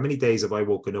career, how many days have I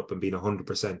woken up and been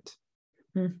 100%?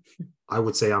 I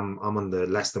would say I'm on the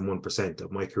less than 1%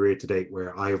 of my career to date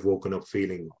where I have woken up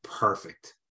feeling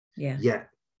perfect. Yeah,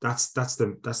 that's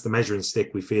the measuring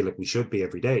stick we feel like we should be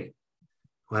every day.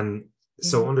 And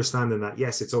so understanding that,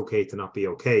 yes, it's okay to not be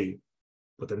okay.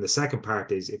 But then the second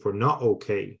part is, if we're not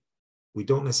okay, we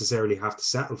don't necessarily have to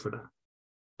settle for that.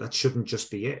 That shouldn't just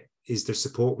be it. Is there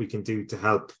support we can do to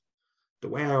help? The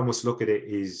way I almost look at it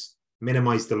is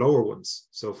minimize the lower ones.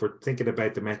 So if we're thinking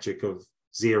about the metric of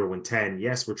 0 and 10,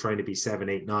 yes, we're trying to be 7,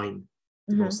 8, 9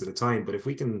 most of the time. But if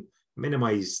we can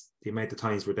minimize the amount of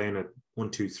times we're down at 1,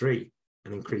 2, 3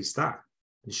 and increase that,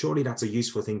 and surely that's a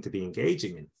useful thing to be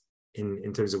engaging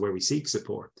in terms of where we seek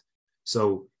support.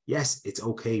 So yes, it's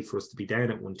okay for us to be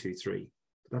down at 1, 2, 3.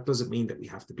 But that doesn't mean that we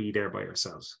have to be there by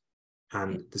ourselves,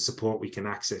 and the support we can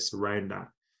access around that.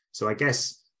 So I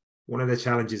guess one of the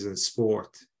challenges in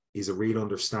sport is a real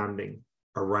understanding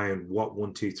around what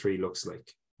 1, 2, 3 looks like,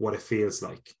 what it feels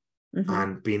like,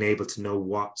 and being able to know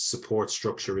what support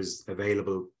structure is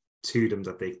available to them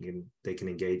that they can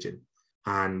engage in.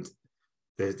 And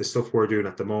the stuff we're doing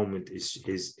at the moment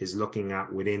is looking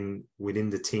at within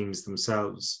the teams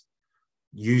themselves,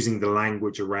 using the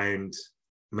language around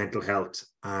mental health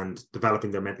and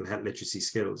developing their mental health literacy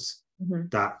skills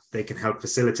that they can help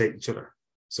facilitate each other.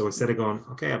 So instead of going,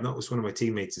 okay, I've noticed one of my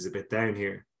teammates is a bit down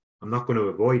here, I'm not going to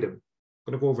avoid him,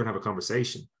 I'm going to go over and have a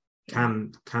conversation.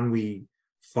 Can we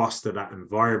foster that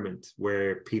environment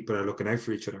where people are looking out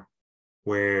for each other,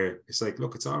 where it's like,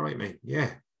 look, it's all right, mate. Yeah,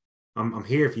 I'm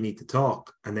here if you need to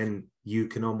talk. And then you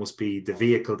can almost be the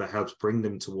vehicle that helps bring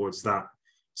them towards that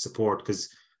support. Because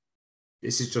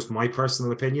this is just my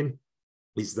personal opinion,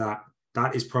 is that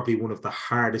is probably one of the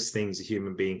hardest things a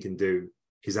human being can do,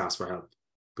 is ask for help,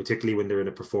 particularly when they're in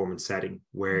a performance setting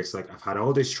where it's like, I've had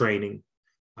all this training,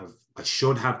 I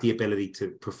should have the ability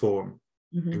to perform,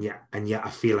 and yet I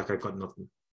feel like I've got nothing.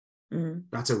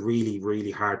 That's a really,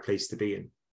 really hard place to be in.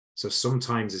 So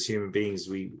sometimes as human beings,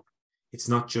 it's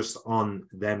not just on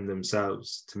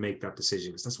themselves to make that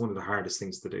decision, because that's one of the hardest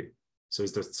things to do. So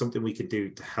is there something we can do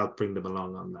to help bring them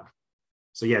along on that?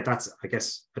 So yeah, I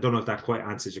guess, I don't know if that quite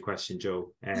answers your question,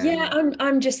 Joe.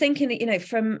 I'm just thinking that,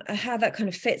 from how that kind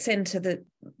of fits into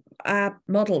our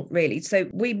model, really. So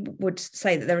we would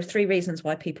say that there are 3 reasons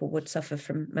why people would suffer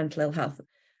from mental ill health.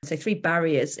 So 3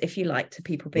 barriers, if you like, to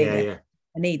people being their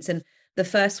needs. And the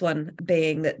first one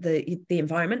being that the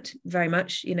environment, very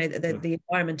much, the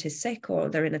environment is sick, or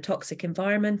they're in a toxic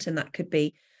environment, and that could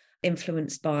be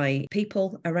influenced by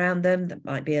people around them. That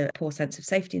might be a poor sense of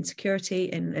safety and security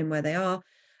in where they are.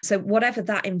 So whatever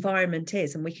that environment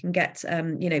is, and we can get,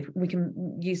 we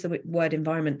can use the word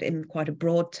environment in quite a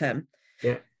broad term.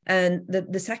 Yeah. And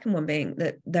the second one being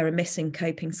that there are missing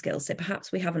coping skills. So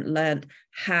perhaps we haven't learned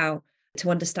how to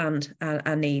understand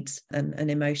our needs and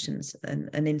emotions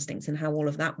and instincts, and how all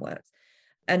of that works.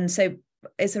 And so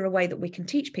is there a way that we can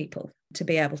teach people to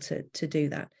be able to do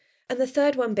that? And the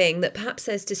third one being that perhaps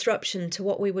there's disruption to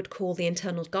what we would call the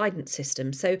internal guidance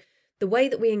system. So the way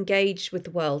that we engage with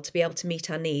the world to be able to meet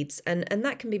our needs, and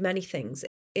that can be many things.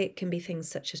 It can be things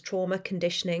such as trauma,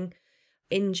 conditioning,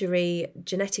 injury,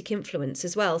 genetic influence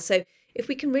as well. So if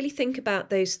we can really think about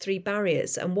those 3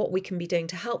 barriers and what we can be doing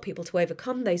to help people to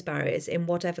overcome those barriers in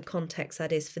whatever context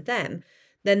that is for them,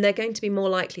 then they're going to be more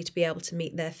likely to be able to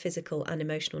meet their physical and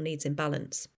emotional needs in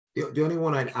balance. The only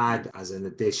one I'd add as an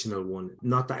additional one,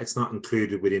 not that it's not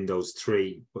included within those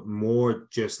three, but more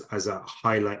just as a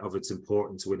highlight of its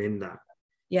importance within that,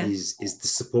 is the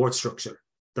support structure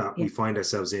that we find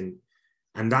ourselves in.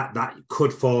 And that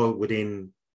could fall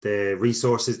within the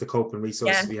resources, the coping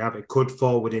resources we have. It could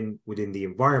fall within the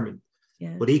environment.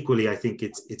 Yeah. But equally, I think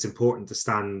it's important to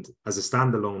stand as a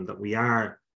standalone that we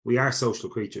are social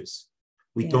creatures.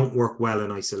 We don't work well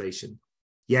in isolation.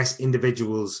 Yes,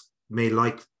 individuals may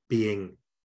like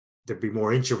they'd be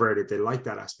more introverted, they like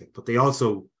that aspect, but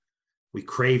we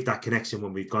crave that connection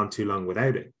when we've gone too long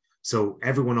without it. So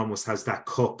everyone almost has that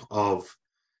cup of,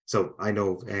 so I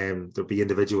know there'll be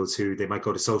individuals who they might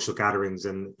go to social gatherings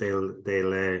and they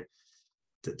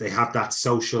have that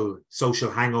social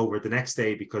hangover the next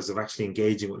day because of actually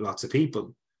engaging with lots of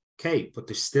people. Okay, but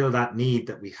there's still that need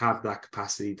that we have that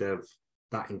capacity of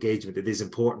that engagement. It is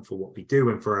important for what we do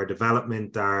and for our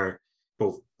development, our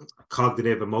both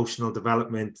cognitive, emotional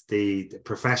development, the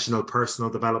professional, personal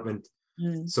development.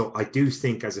 So I do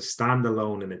think as a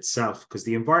standalone in itself, because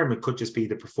the environment could just be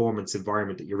the performance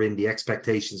environment that you're in, the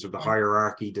expectations of the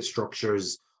hierarchy, the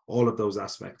structures, all of those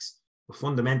aspects. But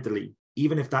fundamentally,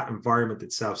 even if that environment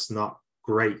itself's not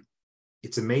great,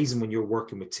 it's amazing when you're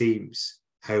working with teams,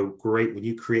 how great when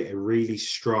you create a really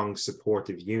strong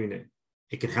supportive unit,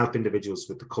 it can help individuals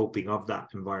with the coping of that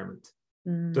environment.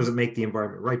 Doesn't make the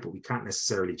environment right, but we can't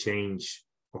necessarily change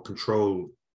or control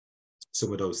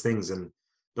some of those things. And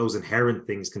those inherent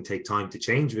things can take time to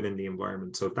change within the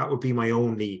environment. So that would be my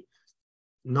only,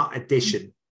 not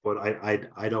addition, but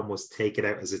I'd almost take it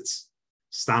out as its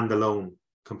standalone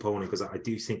component, because I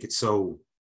do think it's so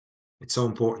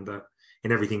important that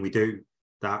in everything we do,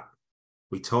 that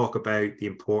we talk about the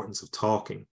importance of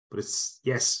talking. But it's,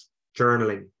 yes,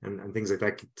 journaling and things like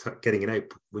that, getting it out.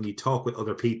 But when you talk with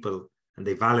other people and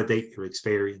they validate your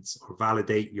experience or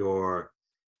validate your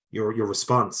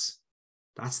response,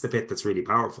 that's the bit that's really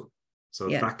powerful. So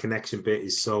that connection bit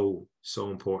is so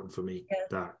important for me,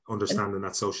 that understanding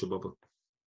that social bubble.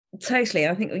 Totally.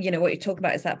 I think, what you talk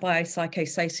about is that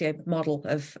biopsychosocial model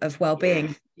of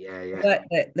well-being. The work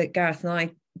that Gareth and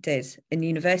I did in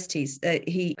universities,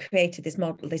 he created this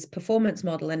model, this performance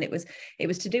model, and it was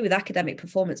to do with academic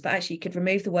performance, but actually you could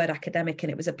remove the word academic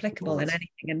and it was applicable in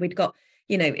anything. And we'd got,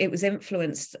 it was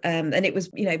influenced and it was,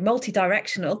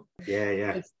 multi-directional.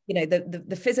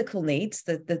 The physical needs,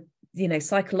 the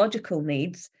psychological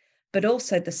needs, but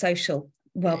also the social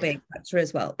well-being factor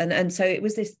as well. And so it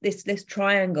was this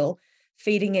triangle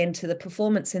feeding into the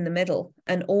performance in the middle,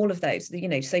 and all of those,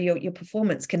 so your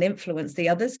performance can influence the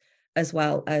others as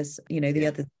well as, the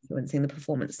others influencing the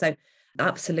performance. So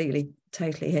absolutely,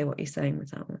 totally hear what you're saying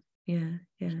with that one. Yeah.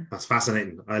 That's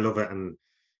fascinating. I love it.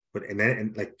 But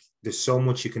like, there's so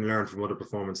much you can learn from other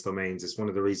performance domains. It's one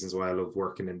of the reasons why I love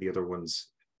working in the other ones,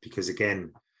 because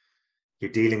again,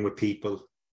 you're dealing with people,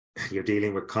 you're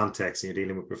dealing with context, and you're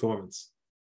dealing with performance.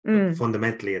 But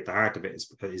fundamentally, at the heart of it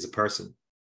is a person,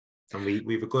 and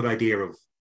we have a good idea of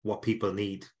what people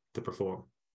need to perform.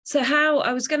 So how,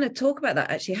 I was going to talk about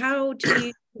that actually. How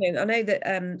do you, I know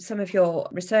that some of your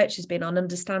research has been on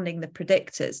understanding the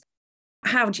predictors.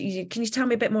 Can you tell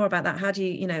me a bit more about that? How do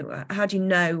you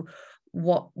know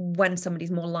when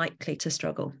somebody's more likely to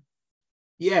struggle?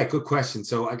 Yeah, good question.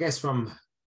 So I guess from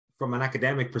an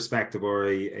academic perspective, or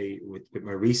with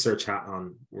my research hat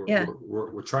on,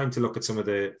 we're trying to look at some of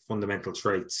the fundamental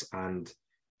traits and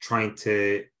trying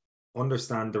to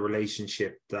understand the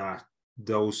relationship that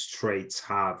those traits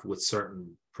have with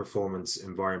certain performance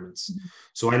environments.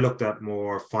 So I looked at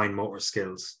more fine motor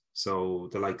skills, so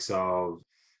the likes of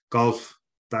golf,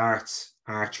 darts,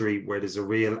 archery, where there's a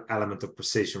real element of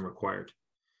precision required.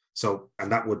 So,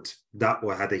 and that would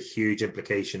have a huge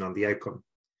implication on the outcome.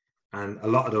 And a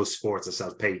lot of those sports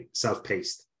are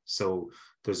self-paced. So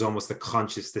there's almost a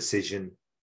conscious decision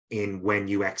in when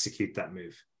you execute that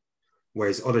move.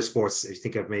 Whereas other sports, if you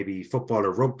think of maybe football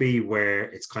or rugby, where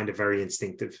it's kind of very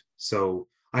instinctive. So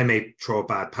I may throw a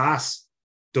bad pass,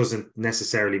 doesn't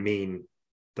necessarily mean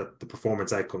that the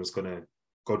performance outcome is going to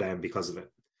go down because of it.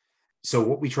 So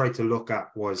what we tried to look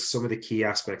at was some of the key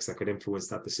aspects that could influence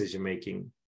that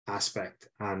decision-making aspect,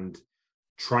 and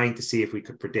trying to see if we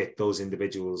could predict those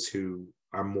individuals who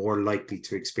are more likely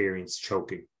to experience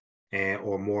choking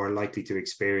or more likely to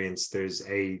experience,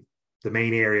 the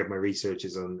main area of my research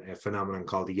is on a phenomenon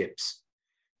called the yips,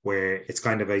 where it's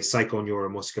kind of a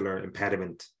psychoneuromuscular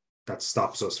impediment that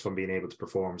stops us from being able to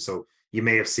perform. So you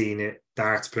may have seen it,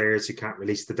 darts players who can't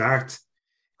release the dart,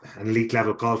 an elite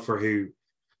level golfer who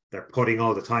they're putting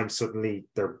all the time, suddenly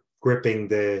they're gripping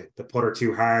the putter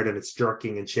too hard and it's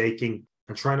jerking and shaking,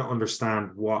 and trying to understand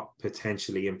what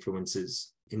potentially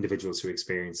influences individuals who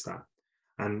experience that.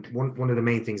 And one of the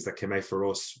main things that came out for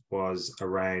us was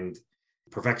around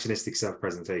perfectionistic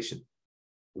self-presentation,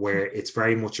 where it's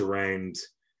very much around,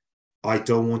 I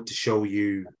don't want to show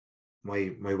you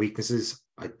my weaknesses.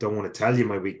 I don't want to tell you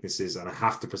my weaknesses, and I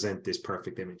have to present this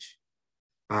perfect image.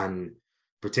 And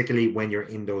particularly when you're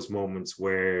in those moments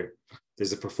where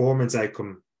there's a performance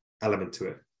outcome element to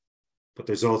it, but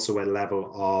there's also a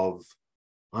level of,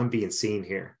 I'm being seen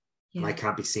here, and I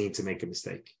can't be seen to make a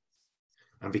mistake.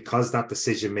 And because that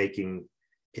decision making,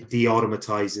 it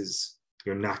de-automatizes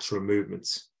your natural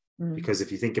movements. Because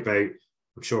if you think about,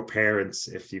 I'm sure parents,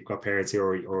 if you've got parents here,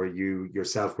 or you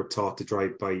yourself were taught to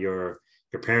drive by your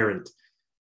parent,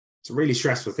 it's a really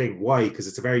stressful thing. Why?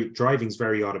 Because driving's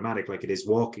very automatic, like it is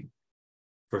walking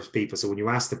for people. So when you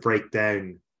ask to break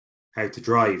down how to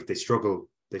drive, they struggle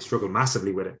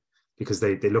massively with it, because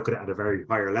they look at it at a very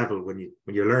higher level. When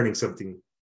you're learning something,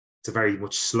 it's a very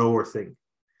much slower thing.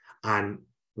 And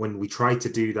when we try to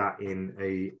do that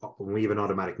when we have an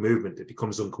automatic movement, it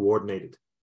becomes uncoordinated.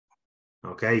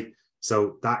 Okay.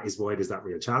 So that is why there's that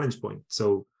real challenge point.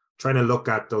 So trying to look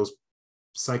at those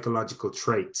psychological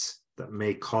traits that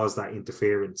may cause that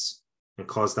interference and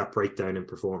cause that breakdown in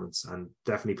performance, and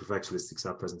definitely perfectionistic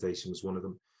self-presentation was one of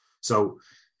them. So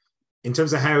in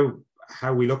terms of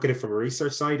how we look at it from a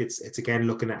research side, it's again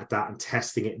looking at that and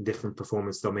testing it in different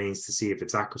performance domains to see if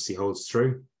its accuracy holds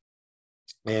true.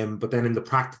 But then in the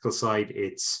practical side,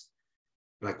 it's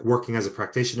like working as a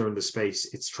practitioner in the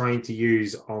space. It's trying to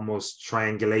use almost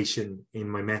triangulation in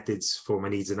my methods for my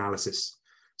needs analysis.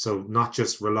 So not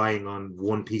just relying on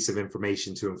one piece of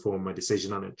information to inform my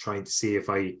decision on it, trying to see if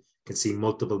I can see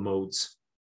multiple modes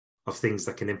of things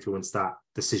that can influence that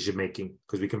decision making,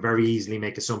 because we can very easily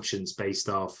make assumptions based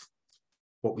off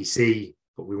what we see,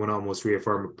 but we want to almost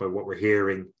reaffirm it by what we're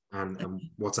hearing and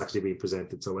what's actually being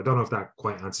presented. So I don't know if that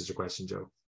quite answers your question, Joe.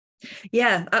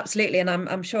 Yeah, absolutely. And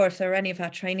I'm sure if there are any of our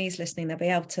trainees listening, they'll be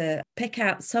able to pick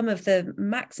out some of the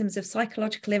maxims of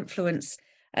psychological influence,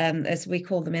 as we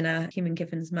call them in our Human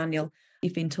Givens manual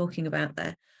you've been talking about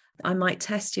there. I might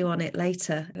test you on it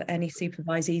later, any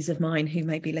supervisees of mine who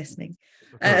may be listening.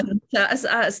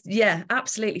 Yeah,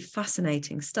 absolutely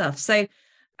fascinating stuff. So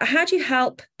how do you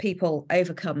help people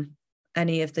overcome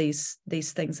any of these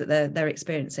things that they're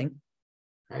experiencing?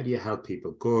 How do you help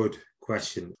people? Good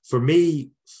question. For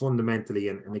me, fundamentally,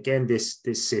 and again, this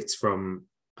sits from,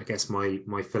 I guess,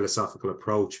 my philosophical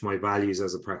approach, my values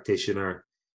as a practitioner,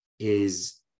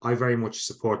 is I very much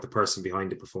support the person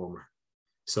behind the performer.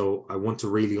 So I want to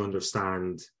really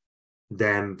understand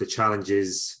them, the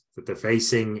challenges that they're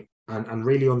facing, and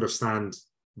really understand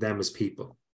them as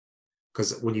people.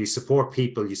 Because when you support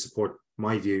people,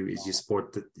 my view is you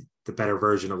support the better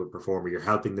version of a performer. You're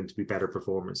helping them to be better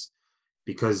performers.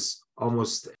 Because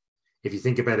almost, if you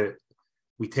think about it,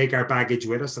 we take our baggage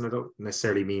with us, and I don't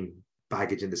necessarily mean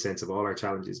baggage in the sense of all our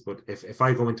challenges, but if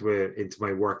I go into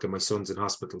my work and my son's in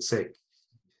hospital sick,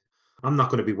 I'm not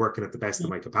going to be working at the best of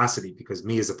my capacity, because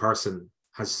me as a person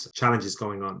has challenges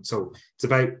going on. So it's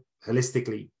about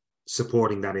holistically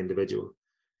supporting that individual.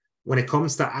 When it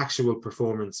comes to actual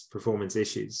performance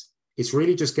issues, it's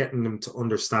really just getting them to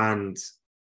understand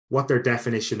what their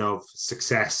definition of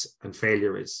success and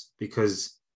failure is,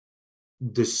 because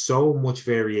there's so much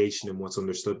variation in what's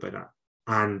understood by that.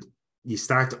 And you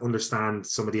start to understand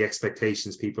some of the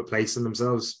expectations people place on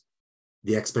themselves,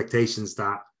 the expectations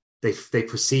that they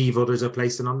perceive others are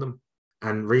placing on them,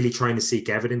 and really trying to seek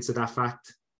evidence of that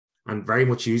fact and very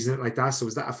much using it like that. So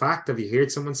is that a fact? Have you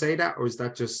heard someone say that? Or is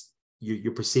that just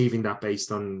you're perceiving that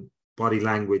based on body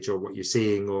language or what you're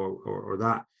seeing or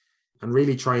that? And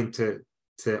really trying to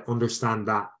understand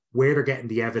that, where they're getting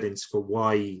the evidence for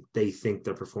why they think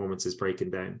their performance is breaking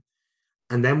down.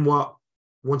 And then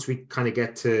once we kind of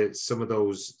get to some of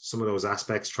those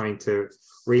aspects, trying to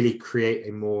really create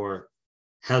a more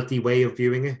healthy way of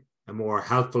viewing it, a more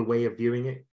helpful way of viewing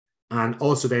it. And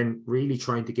also then really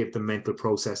trying to give them mental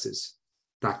processes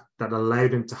that allow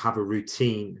them to have a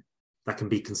routine that can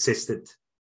be consistent,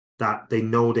 that they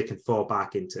know they can fall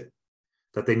back into,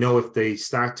 that they know if they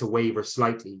start to waver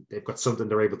slightly, they've got something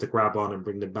they're able to grab on and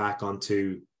bring them back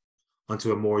onto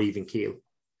a more even keel.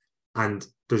 And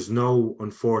there's no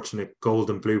unfortunate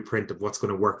golden blueprint of what's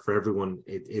going to work for everyone.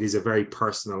 It is a very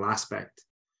personal aspect.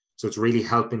 So it's really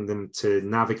helping them to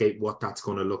navigate what that's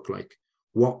going to look like.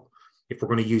 If we're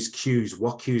going to use cues,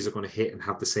 what cues are going to hit and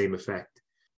have the same effect?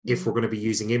 If we're going to be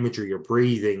using imagery or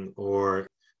breathing, or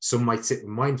some might sit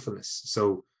with mindfulness.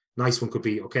 So nice one could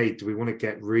be, okay, do we want to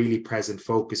get really present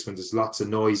focus when there's lots of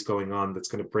noise going on that's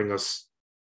going to bring us,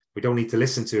 we don't need to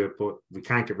listen to it, but we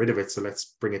can't get rid of it, so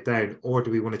let's bring it down? Or do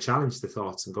we want to challenge the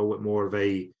thoughts and go with more of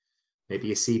a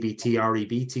maybe a CBT,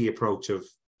 REBT approach of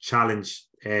challenge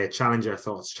our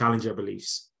thoughts, challenge our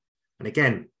beliefs. And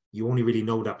again, you only really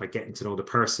know that by getting to know the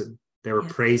person, their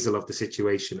appraisal of the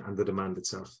situation and the demand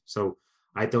itself. So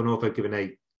I don't know if I've given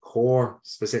a core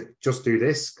specific, just do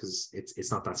this, because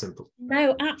it's not that simple.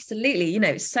 No, absolutely. You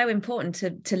know, it's so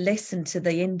important to listen to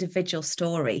the individual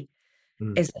story,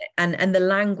 isn't it? And the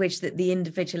language that the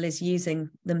individual is using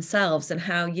themselves, and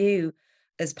how you,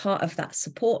 as part of that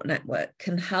support network,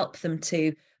 can help them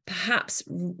to perhaps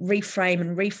reframe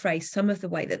and rephrase some of the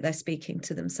way that they're speaking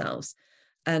to themselves,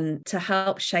 and to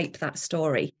help shape that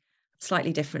story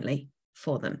slightly differently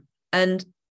for them. And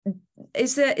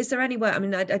is there any work? I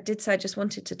mean, I did say I just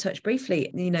wanted to touch briefly,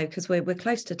 you know, because we're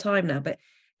close to time now, but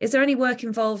is there any work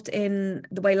involved in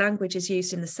the way language is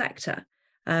used in the sector?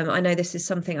 I know this is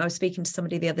something, I was speaking to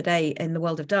somebody the other day in the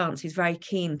world of dance who's very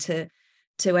keen to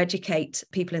educate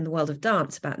people in the world of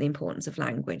dance about the importance of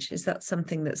language. Is that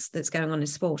something that's going on in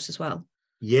sport as well?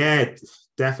 Yeah,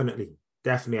 definitely.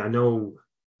 I know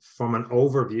from an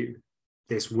overview,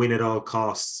 this win at all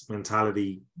costs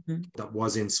mentality that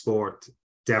was in sport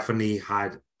definitely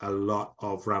had a lot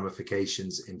of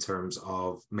ramifications in terms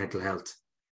of mental health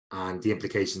and the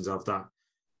implications of that.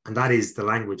 And that is the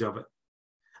language of it.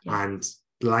 Yeah. And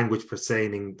the language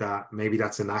pertaining that, maybe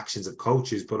that's in actions of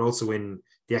coaches, but also in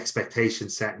the expectation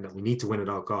setting that we need to win at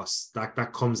all costs.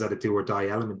 That comes at a do or die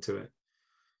element to it.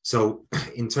 So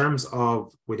in terms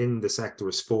of within the sector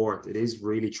of sport, it is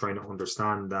really trying to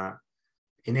understand that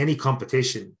in any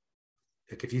competition,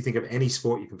 like if you think of any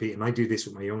sport you compete, and I do this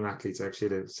with my young athletes,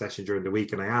 actually, at a session during the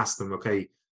week, and I ask them, okay,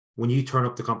 when you turn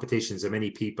up to competitions, how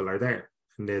many people are there?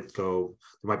 And they'd go,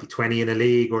 there might be 20 in a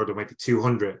league, or there might be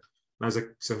 200. And I was like,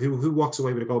 so who walks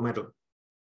away with a gold medal?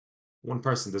 One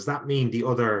person. Does that mean the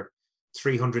other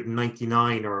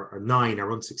 399 or 9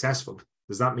 are unsuccessful?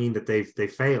 Does that mean that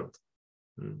they've failed?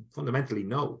 Fundamentally,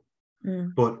 no.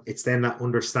 But it's then that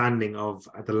understanding of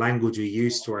the language we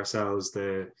use to ourselves,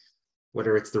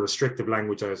 whether it's the restrictive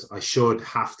language as I should,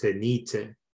 have to, need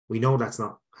to. We know that's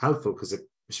not helpful because it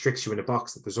restricts you in a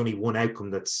box that there's only one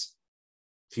outcome that's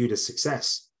viewed as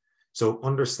success. So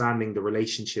understanding the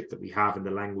relationship that we have in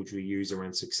the language we use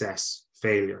around success,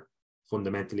 failure,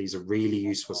 fundamentally is a really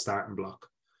useful starting block.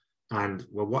 And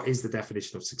well, what is the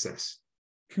definition of success?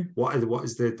 What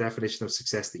is the definition of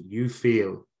success that you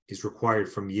feel is required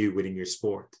from you within your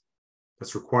sport?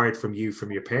 That's required from you,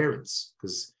 from your parents?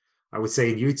 Because I would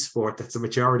say in youth sport, that's the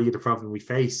majority of the problem we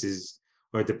face is,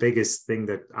 or the biggest thing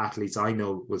that athletes I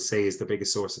know will say is the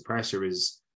biggest source of pressure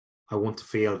is, I want to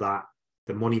feel that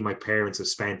the money my parents have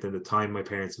spent and the time my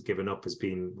parents have given up has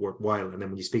been worthwhile. And then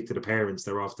when you speak to the parents,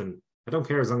 they're often, I don't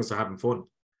care as long as they're having fun.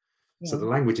 Yeah. So the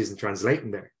language isn't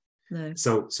translating there. No.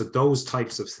 So those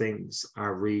types of things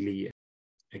are really,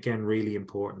 again, really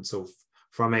important. So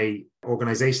from a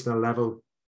organizational level,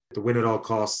 the win at all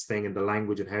costs thing and the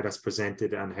language and how that's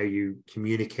presented and how you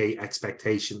communicate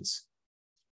expectations,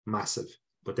 massive.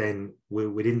 But then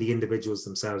within the individuals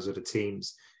themselves or the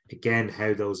teams, again,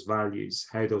 how those values,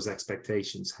 how those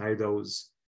expectations, how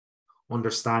those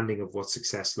understanding of what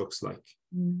success looks like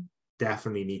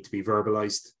definitely need to be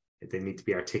verbalized. They need to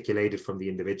be articulated from the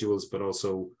individuals, but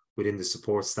also within the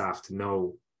support staff to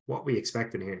know what we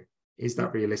expect in here. Is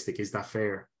that realistic? Is that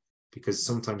fair? Because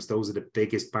sometimes those are the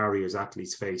biggest barriers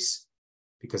athletes face,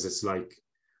 because it's like,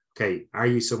 okay, are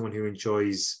you someone who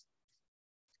enjoys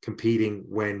competing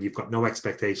when you've got no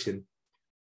expectation?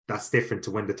 That's different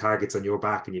to when the target's on your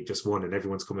back and you've just won and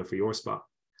everyone's coming for your spot.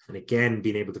 And again,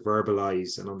 being able to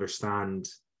verbalize and understand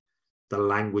the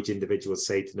language individuals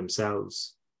say to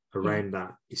themselves around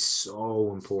that is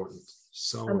so important.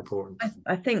 So important.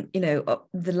 I think, you know,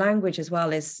 the language as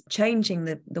well is changing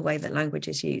the way that language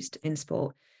is used in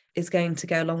sport is going to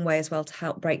go a long way as well to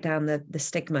help break down the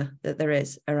stigma that there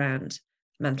is around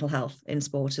mental health in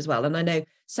sport as well. And I know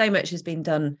so much has been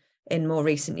done in more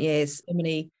recent years. So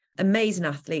many amazing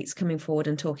athletes coming forward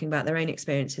and talking about their own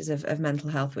experiences of mental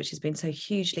health, which has been so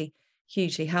hugely,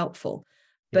 hugely helpful.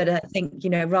 But I think, you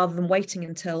know, rather than waiting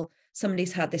until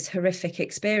somebody's had this horrific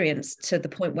experience to the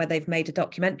point where they've made a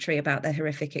documentary about their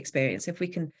horrific experience, if we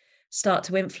can start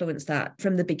to influence that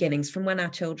from the beginnings, from when our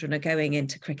children are going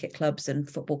into cricket clubs and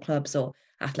football clubs or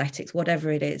athletics,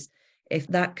 whatever it is, if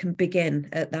that can begin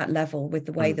at that level with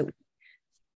the way that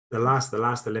the last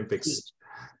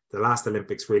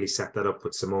Olympics really set that up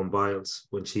with Simone Biles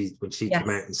when she came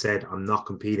out and said, I'm not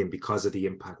competing because of the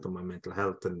impact on my mental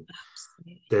health. And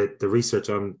the research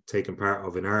I'm taking part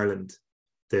of in Ireland,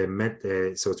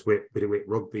 so it's with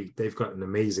rugby, they've got an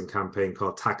amazing campaign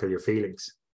called Tackle Your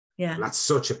Feelings. Yeah, and that's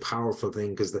such a powerful thing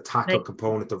because the tackle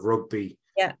component of rugby,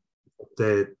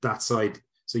 that side.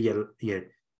 So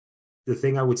the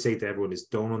thing I would say to everyone is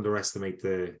don't underestimate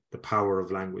the power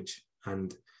of language.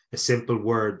 And a simple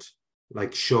word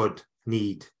like should,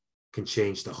 need can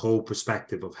change the whole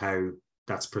perspective of how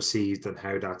that's perceived and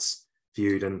how that's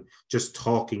viewed. And just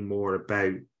talking more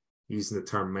about using the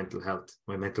term mental health,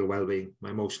 my mental well-being, my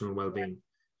emotional well-being,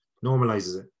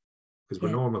 normalizes it, because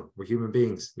we're normal, we're human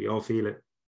beings, we all feel it.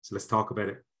 So let's talk about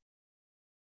it.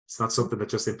 It's not something that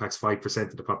just impacts 5%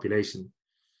 of the population.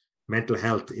 Mental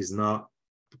health is not,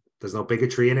 there's no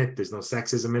bigotry in it, there's no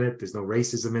sexism in it, there's no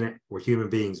racism in it. We're human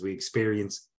beings, we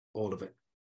experience all of it.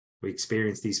 We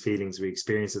experience these feelings, we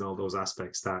experience in all those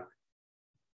aspects that,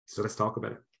 so let's talk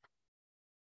about it.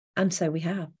 And so we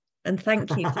have. And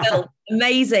thank you, Phil.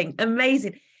 Amazing.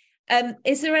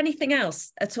 Is there anything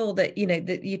else at all that,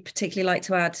 that you'd particularly like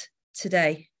to add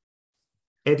today?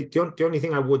 Ed, the only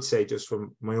thing I would say, just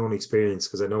from my own experience,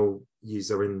 because I know you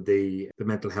are in the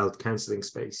mental health counselling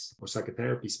space or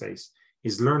psychotherapy space,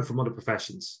 is learn from other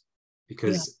professions.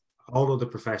 Because all other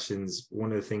professions,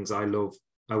 one of the things I love,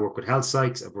 I work with health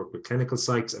psychs, I've worked with clinical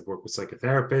psychs, I've worked with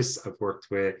psychotherapists, I've worked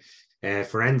with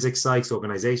forensic psychs,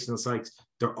 organizational psychs.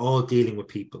 They're all dealing with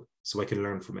people, so I can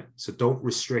learn from it. So don't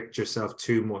restrict yourself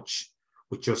too much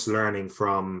with just learning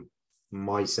from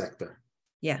my sector.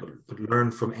 But learn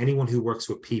from anyone who works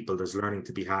with people. There's learning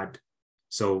to be had.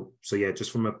 So yeah,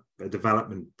 just from a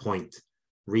development point,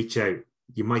 reach out.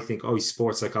 You might think, oh, he's a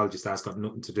sports psychologist, that's got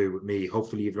nothing to do with me.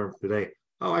 Hopefully you've learned today.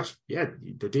 Oh, actually, yeah,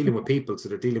 they're dealing with people, so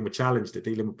they're dealing with challenge, they're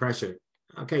dealing with pressure.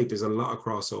 Okay, there's a lot of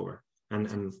crossover,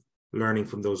 and learning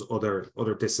from those other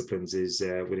disciplines is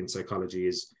within psychology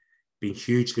is been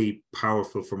hugely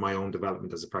powerful for my own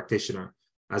development as a practitioner,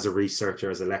 as a researcher,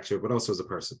 as a lecturer, but also as a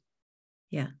person.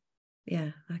 Yeah,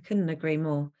 I couldn't agree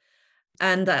more.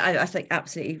 And I think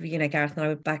absolutely, Gareth and I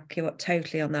would back you up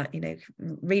totally on that.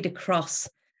 Read across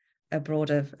a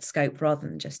broader scope rather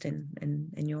than just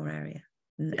in your area,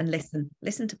 and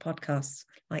listen to podcasts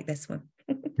like this one.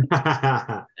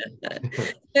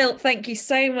 Phil, thank you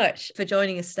so much for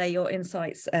joining us today. Your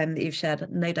insights that you've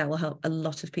shared no doubt will help a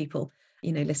lot of people,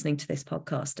 listening to this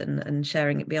podcast and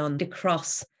sharing it beyond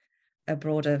across a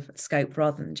broader scope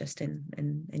rather than just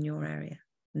in your area.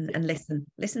 And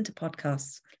listen to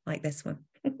podcasts like this one.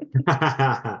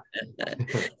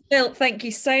 Phil, thank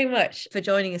you so much for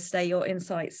joining us today. Your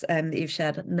insights that you've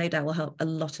shared no doubt will help a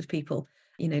lot of people,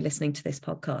 listening to this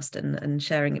podcast and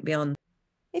sharing it beyond.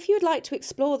 If you would like to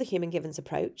explore the Human Givens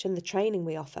approach and the training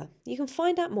we offer, you can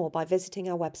find out more by visiting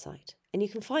our website, and you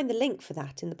can find the link for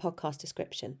that in the podcast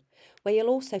description, where you'll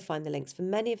also find the links for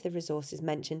many of the resources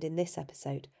mentioned in this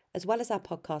episode, as well as our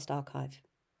podcast archive.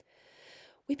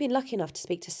 We've been lucky enough to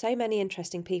speak to so many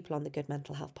interesting people on the Good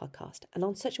Mental Health podcast and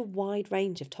on such a wide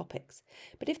range of topics.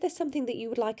 But if there's something that you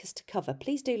would like us to cover,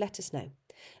 please do let us know.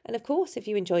 And of course, if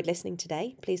you enjoyed listening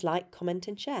today, please like, comment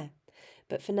and share.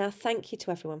 But for now, thank you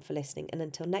to everyone for listening, and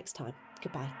until next time,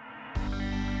 goodbye.